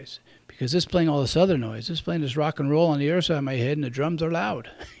edgewise, because it's playing all this other noise. It's playing this rock and roll on the other side of my head, and the drums are loud.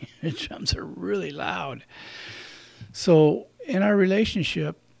 The drums are really loud. So in our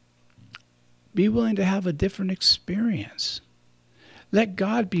relationship, be willing to have a different experience. Let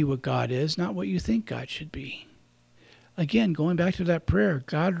God be what God is, not what you think God should be. Again, going back to that prayer,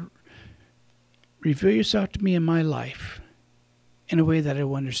 God, reveal yourself to me in my life in a way that I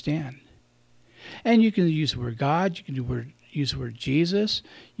will understand. And you can use the word God, you can use the word Jesus,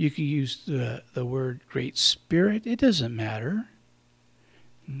 you can use the word Great Spirit. It doesn't matter.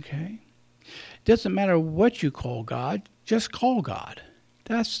 Okay? It doesn't matter what you call God, just call God.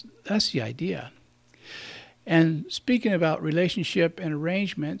 That's the idea. And speaking about relationship and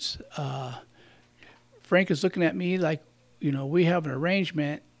arrangements, Frank is looking at me like, we have an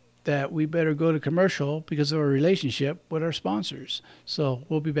arrangement that we better go to commercial because of our relationship with our sponsors. So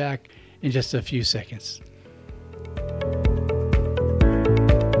we'll be back in just a few seconds.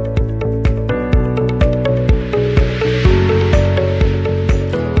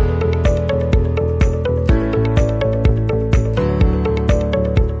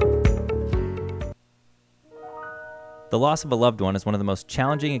 The loss of a loved one is one of the most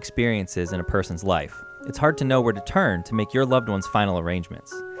challenging experiences in a person's life. It's hard to know where to turn to make your loved one's final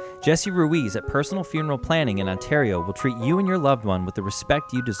arrangements. Jesse Ruiz at Personal Funeral Planning in Ontario will treat you and your loved one with the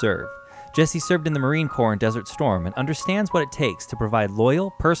respect you deserve. Jesse served in the Marine Corps in Desert Storm and understands what it takes to provide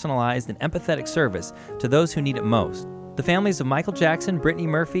loyal, personalized, and empathetic service to those who need it most. The families of Michael Jackson, Brittany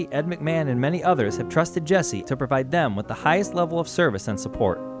Murphy, Ed McMahon, and many others have trusted Jesse to provide them with the highest level of service and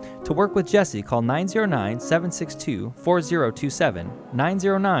support. To work with Jesse, call 909-762-4027,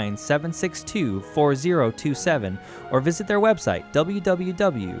 909-762-4027, or visit their website,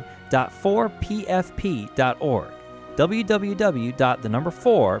 www.4pfp.org.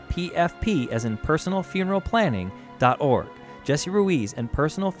 www.4pfp as in personalfuneralplanning.org. Jesse Ruiz and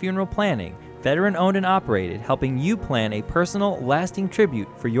Personal Funeral Planning, veteran-owned and operated, helping you plan a personal, lasting tribute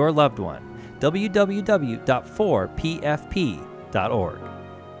for your loved one. www.4pfp.org.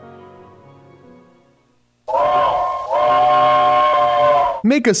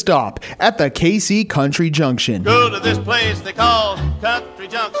 Make a stop at the KC Country Junction. Go to this place they call Country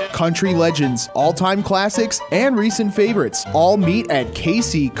Junction. Country legends, all-time classics, and recent favorites all meet at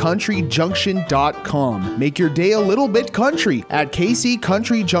kccountryjunction.com. Make your day a little bit country at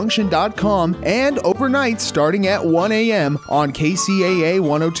kccountryjunction.com and overnight starting at 1 a.m. on KCAA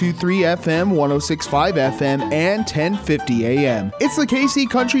 102.3 FM, 106.5 FM, and 1050 a.m. It's the KC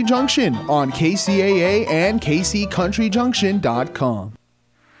Country Junction on KCAA and kccountryjunction.com.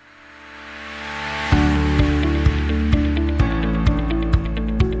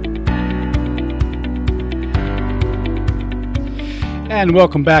 And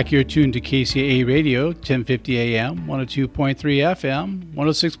welcome back. You're tuned to KCAA Radio, 1050 AM, 102.3 FM,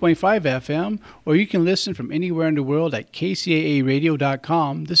 106.5 FM, or you can listen from anywhere in the world at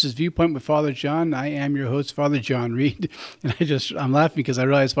kcaaradio.com. This is Viewpoint with Father John. I am your host, Father John Reed. And I'm laughing because I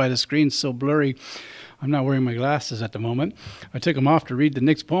realize why the screen's so blurry. I'm not wearing my glasses at the moment. I took them off to read the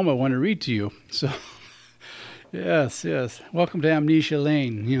next poem I want to read to you. So, yes. Welcome to Amnesia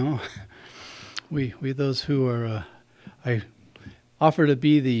Lane. We those who are, I offered to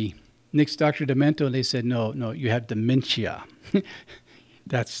be the next Dr. Demento, and they said, no, you have dementia.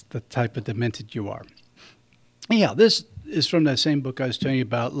 That's the type of demented you are. Yeah, this is from that same book I was telling you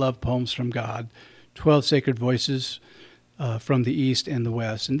about, Love Poems from God, 12 Sacred Voices from the East and the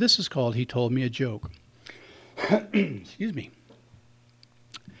West. And this is called He Told Me a Joke. Excuse me.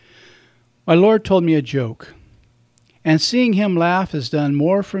 My Lord told me a joke, and seeing him laugh has done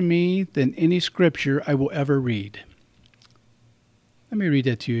more for me than any scripture I will ever read. Let me read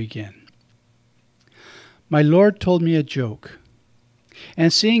that to you again. My Lord told me a joke,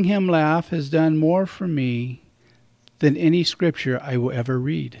 and seeing him laugh has done more for me than any scripture I will ever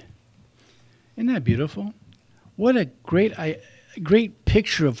read. Isn't that beautiful? What a great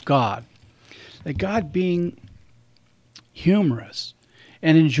picture of God. That God being humorous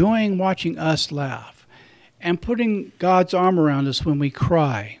and enjoying watching us laugh and putting God's arm around us when we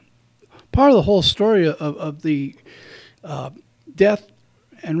cry. Part of the whole story of the death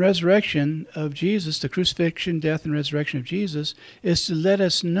and resurrection of Jesus, the crucifixion, death, and resurrection of Jesus, is to let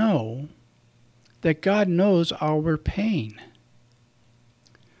us know that God knows our pain,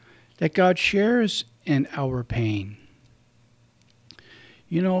 that God shares in our pain.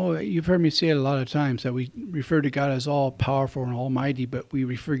 You've heard me say it a lot of times that we refer to God as all-powerful and almighty, but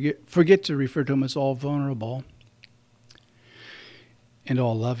we forget to refer to him as all-vulnerable and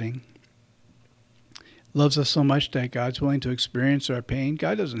all-loving. Loves us so much that God's willing to experience our pain.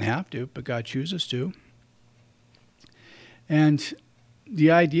 God doesn't have to, but God chooses to. And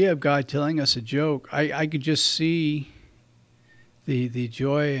the idea of God telling us a joke, I could just see the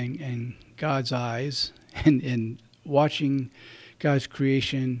joy in God's eyes and watching God's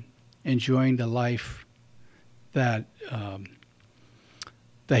creation, enjoying the life that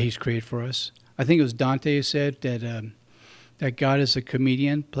he's created for us. I think it was Dante who said that God is a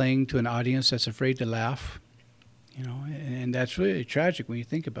comedian playing to an audience that's afraid to laugh, and that's really tragic when you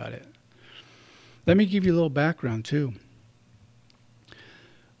think about it. Let me give you a little background too.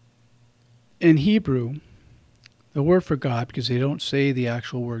 In Hebrew, the word for God, because they don't say the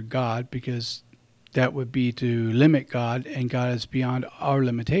actual word God, because that would be to limit God, and God is beyond our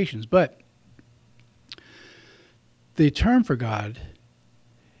limitations. But the term for God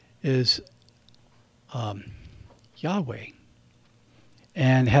is Yahweh.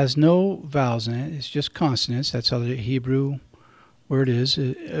 And has no vowels in it. It's just consonants. That's how the Hebrew word is,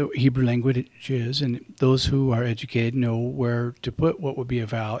 Hebrew language is. And those who are educated know where to put what would be a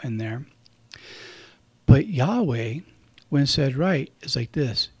vowel in there. But Yahweh, when said right, is like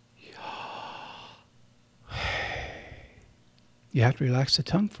this. You have to relax the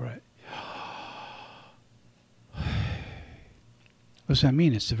tongue for it. What does that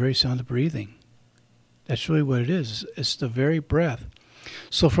mean? It's the very sound of breathing. That's really what it is. It's the very breath.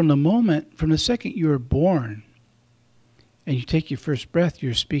 So from the second you are born and you take your first breath,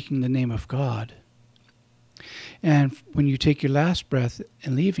 you're speaking the name of God. And when you take your last breath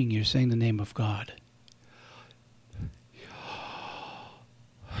and leaving, you're saying the name of God.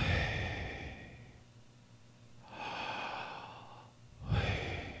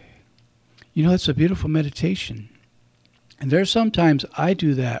 You know, it's a beautiful meditation. And there's sometimes I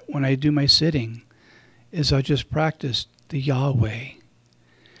do that when I do my sitting, is I just practice the Yahweh.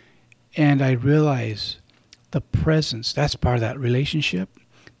 And I realize the presence, that's part of that relationship,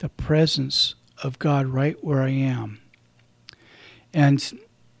 the presence of God right where I am. And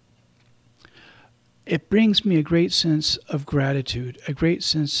it brings me a great sense of gratitude, a great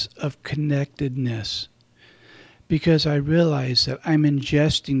sense of connectedness, because I realize that I'm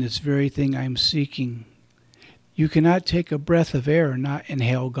ingesting this very thing I'm seeking. You cannot take a breath of air and not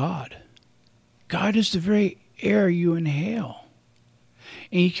inhale God. God is the very air you inhale.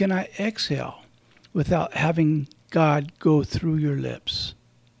 And you cannot exhale without having God go through your lips.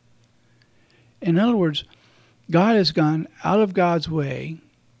 In other words, God has gone out of God's way,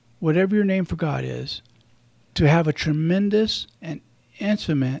 whatever your name for God is, to have a tremendous and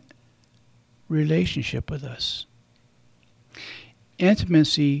intimate relationship with us.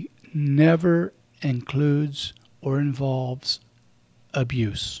 Intimacy never includes or involves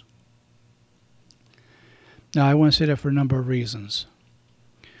abuse. Now, I want to say that for a number of reasons.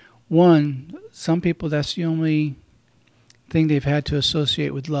 One, some people, that's the only thing they've had to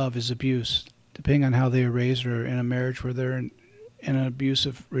associate with love is abuse, depending on how they were raised or in a marriage where they're in an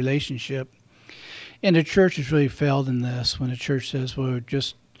abusive relationship. And the church has really failed in this when the church says, well,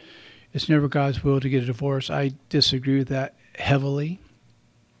 it's never God's will to get a divorce. I disagree with that heavily.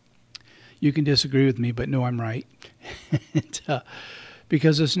 You can disagree with me, but no, I'm right.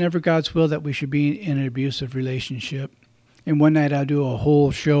 Because it's never God's will that we should be in an abusive relationship. And one night I'll do a whole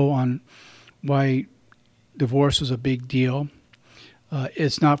show on why divorce is a big deal.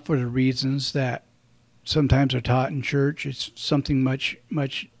 It's not for the reasons that sometimes are taught in church. It's something much,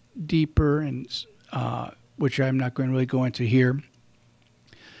 much deeper, and which I'm not going to really go into here.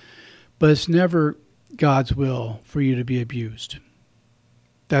 But it's never God's will for you to be abused.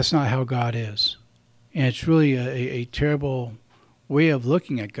 That's not how God is. And it's really a terrible way of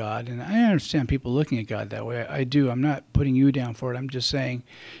looking at God. And I understand people looking at God that way. I do. I'm not putting you down for it. I'm just saying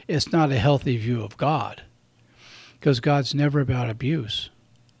it's not a healthy view of God. Because God's never about abuse.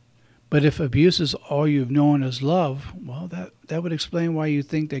 But if abuse is all you've known as love, well, that would explain why you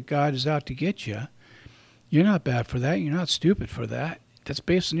think that God is out to get you. You're not bad for that. You're not stupid for that. That's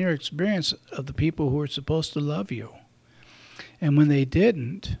based on your experience of the people who are supposed to love you. And when they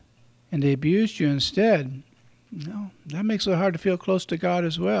didn't, and they abused you instead, that makes it hard to feel close to God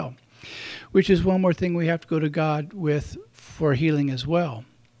as well. Which is one more thing we have to go to God with for healing as well.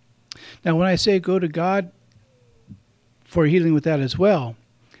 Now, when I say go to God for healing with that as well,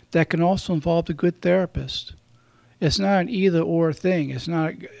 that can also involve a good therapist. It's not an either-or thing. It's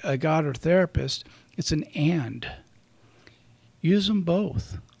not a God or therapist. It's an and. Use them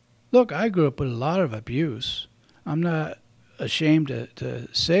both. Look, I grew up with a lot of abuse. I'm not ashamed to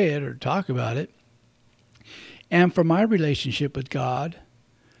say it or talk about it. And for my relationship with God,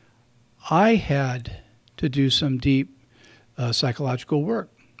 I had to do some deep psychological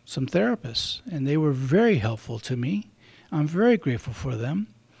work, some therapists, and they were very helpful to me. I'm very grateful for them.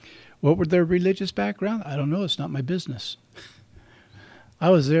 What were their religious background? I don't know. It's not my business.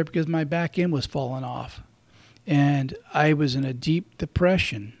 I was there because my back end was falling off. And I was in a deep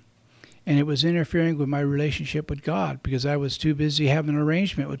depression. And it was interfering with my relationship with God because I was too busy having an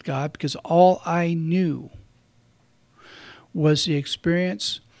arrangement with God because all I knew was the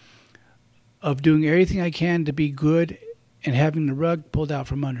experience of doing everything I can to be good and having the rug pulled out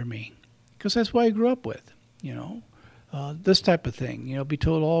from under me. Because that's what I grew up with, this type of thing. Be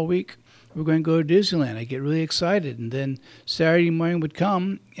told all week, we're going to go to Disneyland. I get really excited. And then Saturday morning would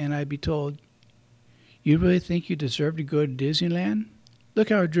come and I'd be told, you really think you deserve to go to Disneyland? Look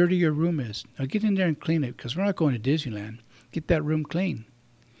how dirty your room is. Now get in there and clean it because we're not going to Disneyland. Get that room clean.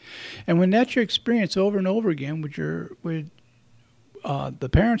 And when that's your experience over and over again with the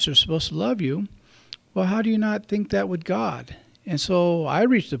parents are supposed to love you, Well, how do you not think that with God? And so I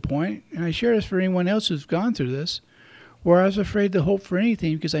reached a point, and I share this for anyone else who's gone through this, where I was afraid to hope for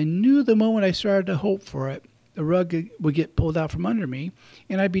anything because I knew the moment I started to hope for it, the rug would get pulled out from under me,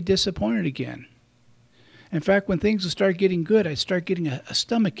 and I'd be disappointed again. In fact, when things would start getting good, I'd start getting a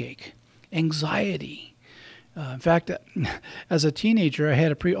stomach ache, anxiety. In fact, as a teenager, I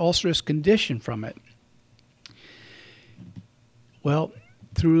had a pre-ulcerous condition from it. Well,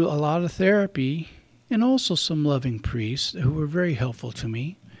 through a lot of therapy and also some loving priests who were very helpful to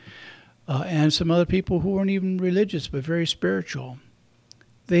me, and some other people who weren't even religious but very spiritual,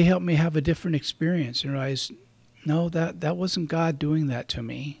 they helped me have a different experience and realize, no, that wasn't God doing that to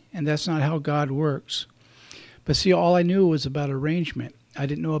me, and that's not how God works. But see, all I knew was about arrangement. I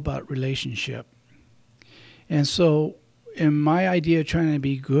didn't know about relationship. And so in my idea of trying to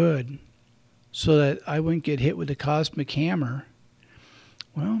be good so that I wouldn't get hit with the cosmic hammer,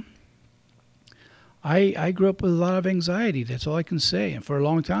 well, I grew up with a lot of anxiety. That's all I can say. And for a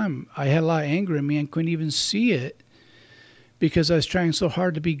long time, I had a lot of anger in me and couldn't even see it because I was trying so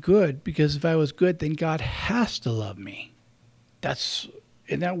hard to be good. Because if I was good, then God has to love me.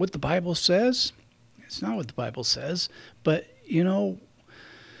 Isn't that what the Bible says? It's not what the Bible says. But,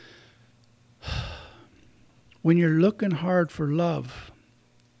 when you're looking hard for love,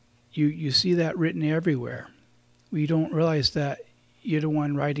 you see that written everywhere. You don't realize that you're the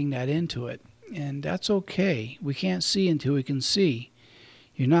one writing that into it. And that's okay. We can't see until we can see.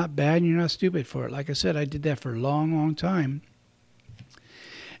 You're not bad and you're not stupid for it. Like I said, I did that for a long, long time.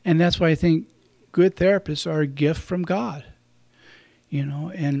 And that's why I think good therapists are a gift from God.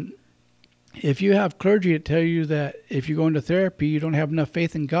 And if you have clergy that tell you that if you go into therapy, you don't have enough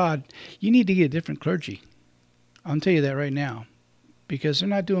faith in God, you need to get a different clergy. I'll tell you that right now. Because they're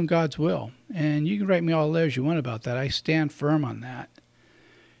not doing God's will. And you can write me all the letters you want about that. I stand firm on that.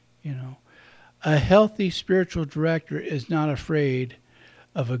 A healthy spiritual director is not afraid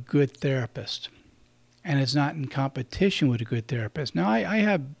of a good therapist and is not in competition with a good therapist. Now, I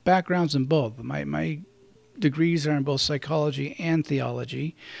have backgrounds in both. My degrees are in both psychology and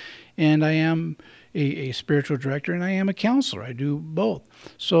theology, and I am a spiritual director and I am a counselor. I do both.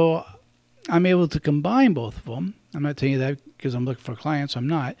 So I'm able to combine both of them. I'm not telling you that because I'm looking for clients. I'm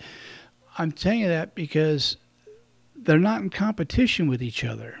not. I'm telling you that because they're not in competition with each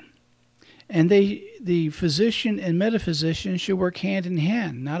other. And the physician and metaphysician should work hand in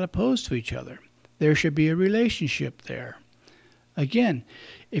hand, not opposed to each other. There should be a relationship there. Again,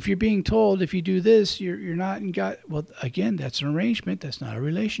 if you're being told if you do this, you're not in God. Well, again, that's an arrangement. That's not a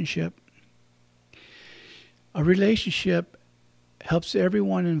relationship. A relationship helps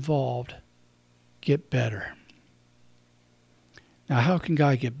everyone involved get better. Now, how can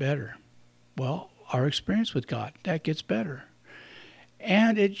God get better? Well, our experience with God, that gets better.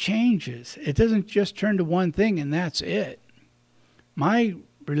 And it changes. It doesn't just turn to one thing and that's it. My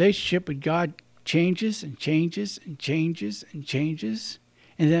relationship with God changes and changes and changes and changes.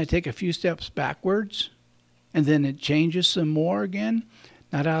 And then I take a few steps backwards. And then it changes some more again,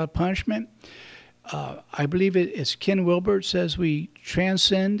 not out of punishment. I believe it's Ken Wilber says we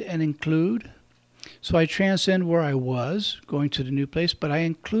transcend and include. So I transcend where I was, going to the new place, but I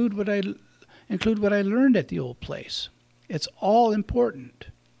include what I learned at the old place. It's all important.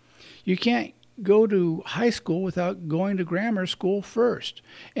 You can't go to high school without going to grammar school first.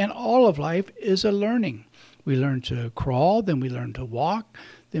 And all of life is a learning. We learn to crawl, then we learn to walk,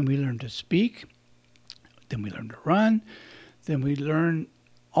 then we learn to speak, then we learn to run, then we learn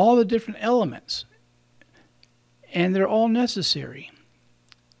all the different elements. And they're all necessary.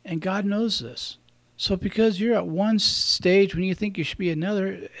 And God knows this. So because you're at one stage when you think you should be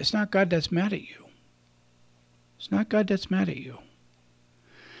another, it's not God that's mad at you. It's not God that's mad at you.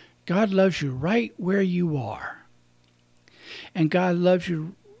 God loves you right where you are. And God loves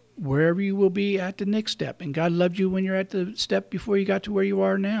you wherever you will be at the next step. And God loved you when you're at the step before you got to where you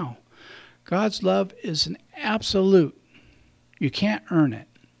are now. God's love is an absolute. You can't earn it.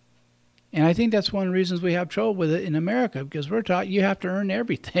 And I think that's one of the reasons we have trouble with it in America, because we're taught you have to earn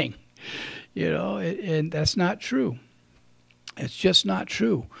everything. And that's not true. It's just not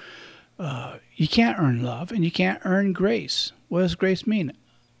true. You can't earn love and you can't earn grace. What does grace mean?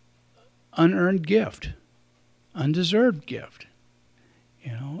 Unearned gift, undeserved gift.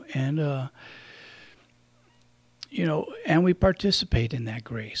 And we participate in that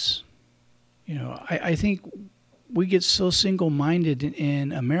grace. I think we get so single-minded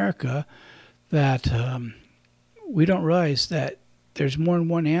in America that we don't realize that there's more than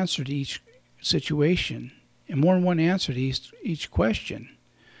one answer to each situation and more than one answer to each question.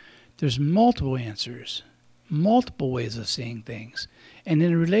 There's multiple answers, multiple ways of seeing things. And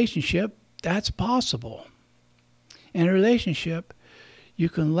in a relationship, that's possible. In a relationship, you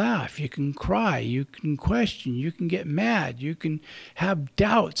can laugh, you can cry, you can question, you can get mad, you can have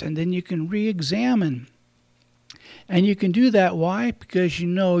doubts, and then you can re-examine. And you can do that. Why? Because you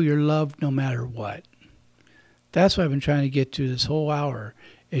know you're loved no matter what. That's what I've been trying to get to this whole hour,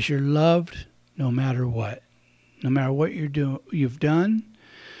 is you're loved no matter what. No matter what you've done.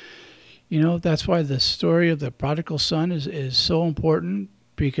 You know, that's why the story of the prodigal son is so important,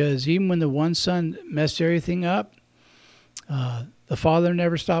 because even when the one son messed everything up, the father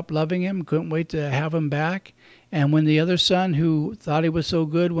never stopped loving him, couldn't wait to have him back. And when the other son, who thought he was so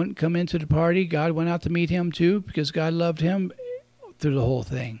good, wouldn't come into the party, God went out to meet him too, because God loved him through the whole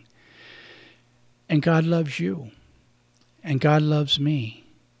thing. And God loves you. And God loves me.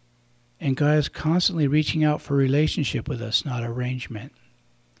 And God is constantly reaching out for relationship with us, not arrangement.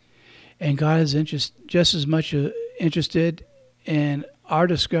 And God is just as much interested in our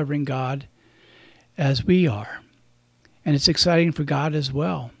discovering God as we are. And it's exciting for God as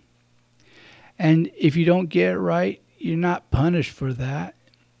well. And if you don't get it right, you're not punished for that.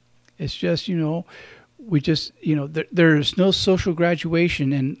 It's just, there's no social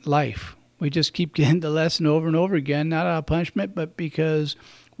graduation in life. We just keep getting the lesson over and over again, not out of punishment, but because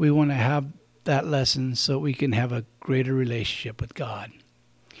we want to have that lesson so we can have a greater relationship with God.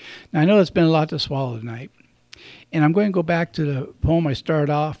 Now, I know it's been a lot to swallow tonight. And I'm going to go back to the poem I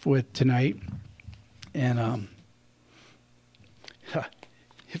started off with tonight. And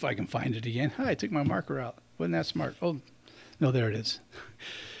if I can find it again. I took my marker out. Wasn't that smart? Oh, no, there it is.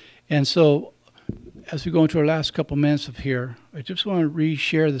 And so, as we go into our last couple minutes of here, I just want to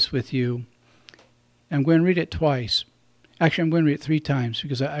re-share this with you. I'm going to read it twice. Actually, I'm going to read it 3 times,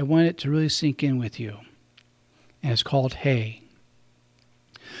 because I want it to really sink in with you. And it's called Hay.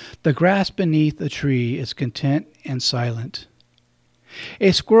 The grass beneath the tree is content and silent.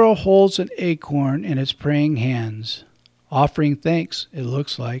 A squirrel holds an acorn in its praying hands, offering thanks, it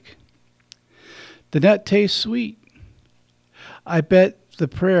looks like. The nut tastes sweet. I bet the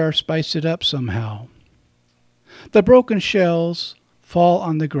prayer spiced it up somehow. The broken shells fall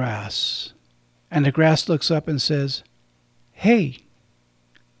on the grass, and the grass looks up and says, "Hey."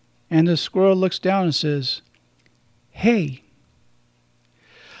 And the squirrel looks down and says, "Hey."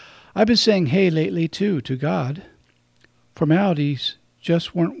 I've been saying hey lately, too, to God. Formalities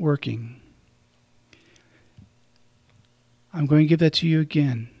just weren't working. I'm going to give that to you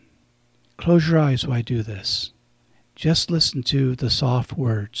again. Close your eyes while I do this. Just listen to the soft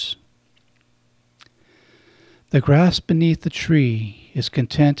words. The grass beneath the tree is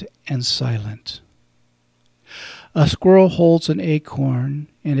content and silent. A squirrel holds an acorn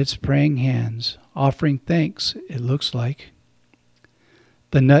in its praying hands, offering thanks, it looks like.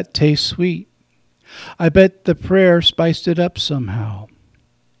 The nut tastes sweet. I bet the prayer spiced it up somehow.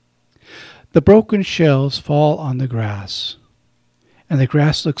 The broken shells fall on the grass, and the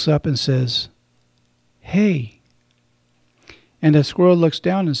grass looks up and says, "Hey." And the squirrel looks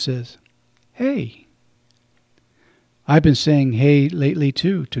down and says, "Hey." I've been saying hey lately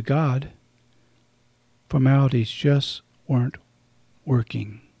too to God. Formalities just weren't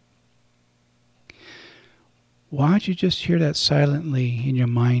working. Why don't you just hear that silently in your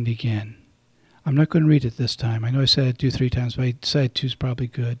mind again? I'm not going to read it this time. I know I said I'd do 3 times, but I decided 2 is probably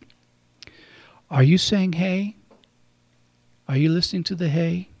good. Are you saying hey? Are you listening to the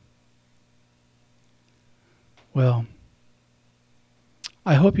hey? Well,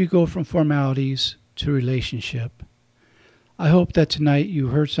 I hope you go from formalities to relationship. I hope that tonight you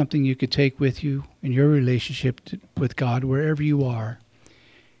heard something you could take with you in your relationship with God, wherever you are.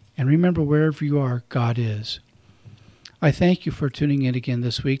 And remember, wherever you are, God is. I thank you for tuning in again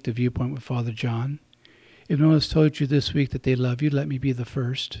this week to Viewpoint with Father John. If no one has told you this week that they love you, let me be the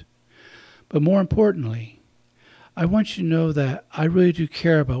first. But more importantly, I want you to know that I really do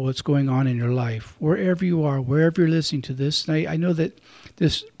care about what's going on in your life, wherever you are, wherever you're listening to this. And I know that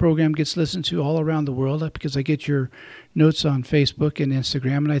this program gets listened to all around the world because I get your notes on Facebook and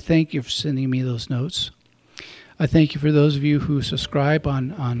Instagram, and I thank you for sending me those notes. I thank you for those of you who subscribe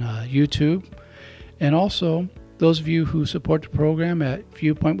on YouTube, and also those of you who support the program at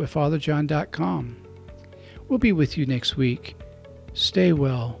viewpointwithfatherjohn.com. We'll be with you next week. Stay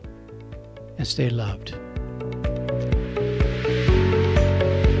well and stay loved.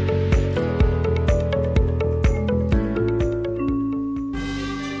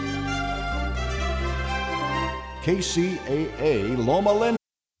 KCAA Loma Linda.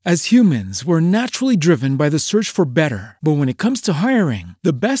 As humans, we're naturally driven by the search for better. But when it comes to hiring,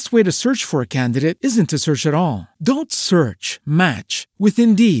 the best way to search for a candidate isn't to search at all. Don't search, match with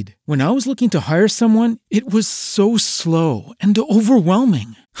Indeed. When I was looking to hire someone, it was so slow and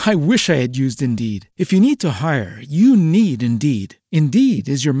overwhelming. I wish I had used Indeed. If you need to hire, you need Indeed. Indeed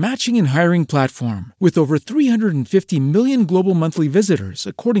is your matching and hiring platform with over 350 million global monthly visitors,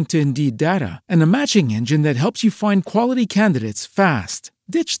 according to Indeed data, and a matching engine that helps you find quality candidates fast.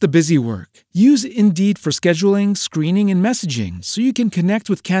 Ditch the busy work. Use Indeed for scheduling, screening, and messaging so you can connect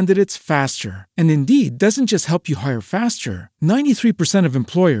with candidates faster. And Indeed doesn't just help you hire faster. 93% of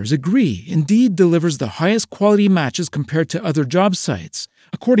employers agree Indeed delivers the highest quality matches compared to other job sites,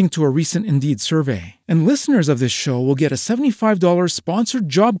 according to a recent Indeed survey. And listeners of this show will get a $75 sponsored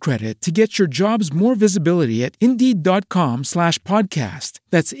job credit to get your jobs more visibility at Indeed.com/podcast.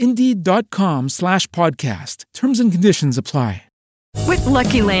 That's Indeed.com/podcast. Terms and conditions apply. With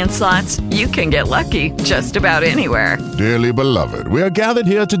Lucky Land Slots, you can get lucky just about anywhere. Dearly beloved, we are gathered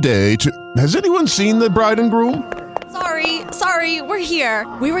here today to... Has anyone seen the bride and groom? Sorry, we're here.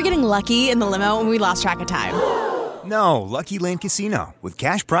 We were getting lucky in the limo and we lost track of time. No, Lucky Land Casino, with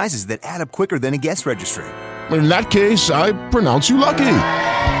cash prizes that add up quicker than a guest registry. In that case, I pronounce you lucky.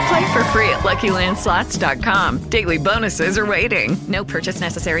 Play for free at LuckyLandSlots.com. Daily bonuses are waiting. No purchase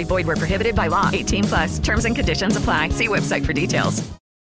necessary. Void where prohibited by law. 18+. Terms and conditions apply. See website for details.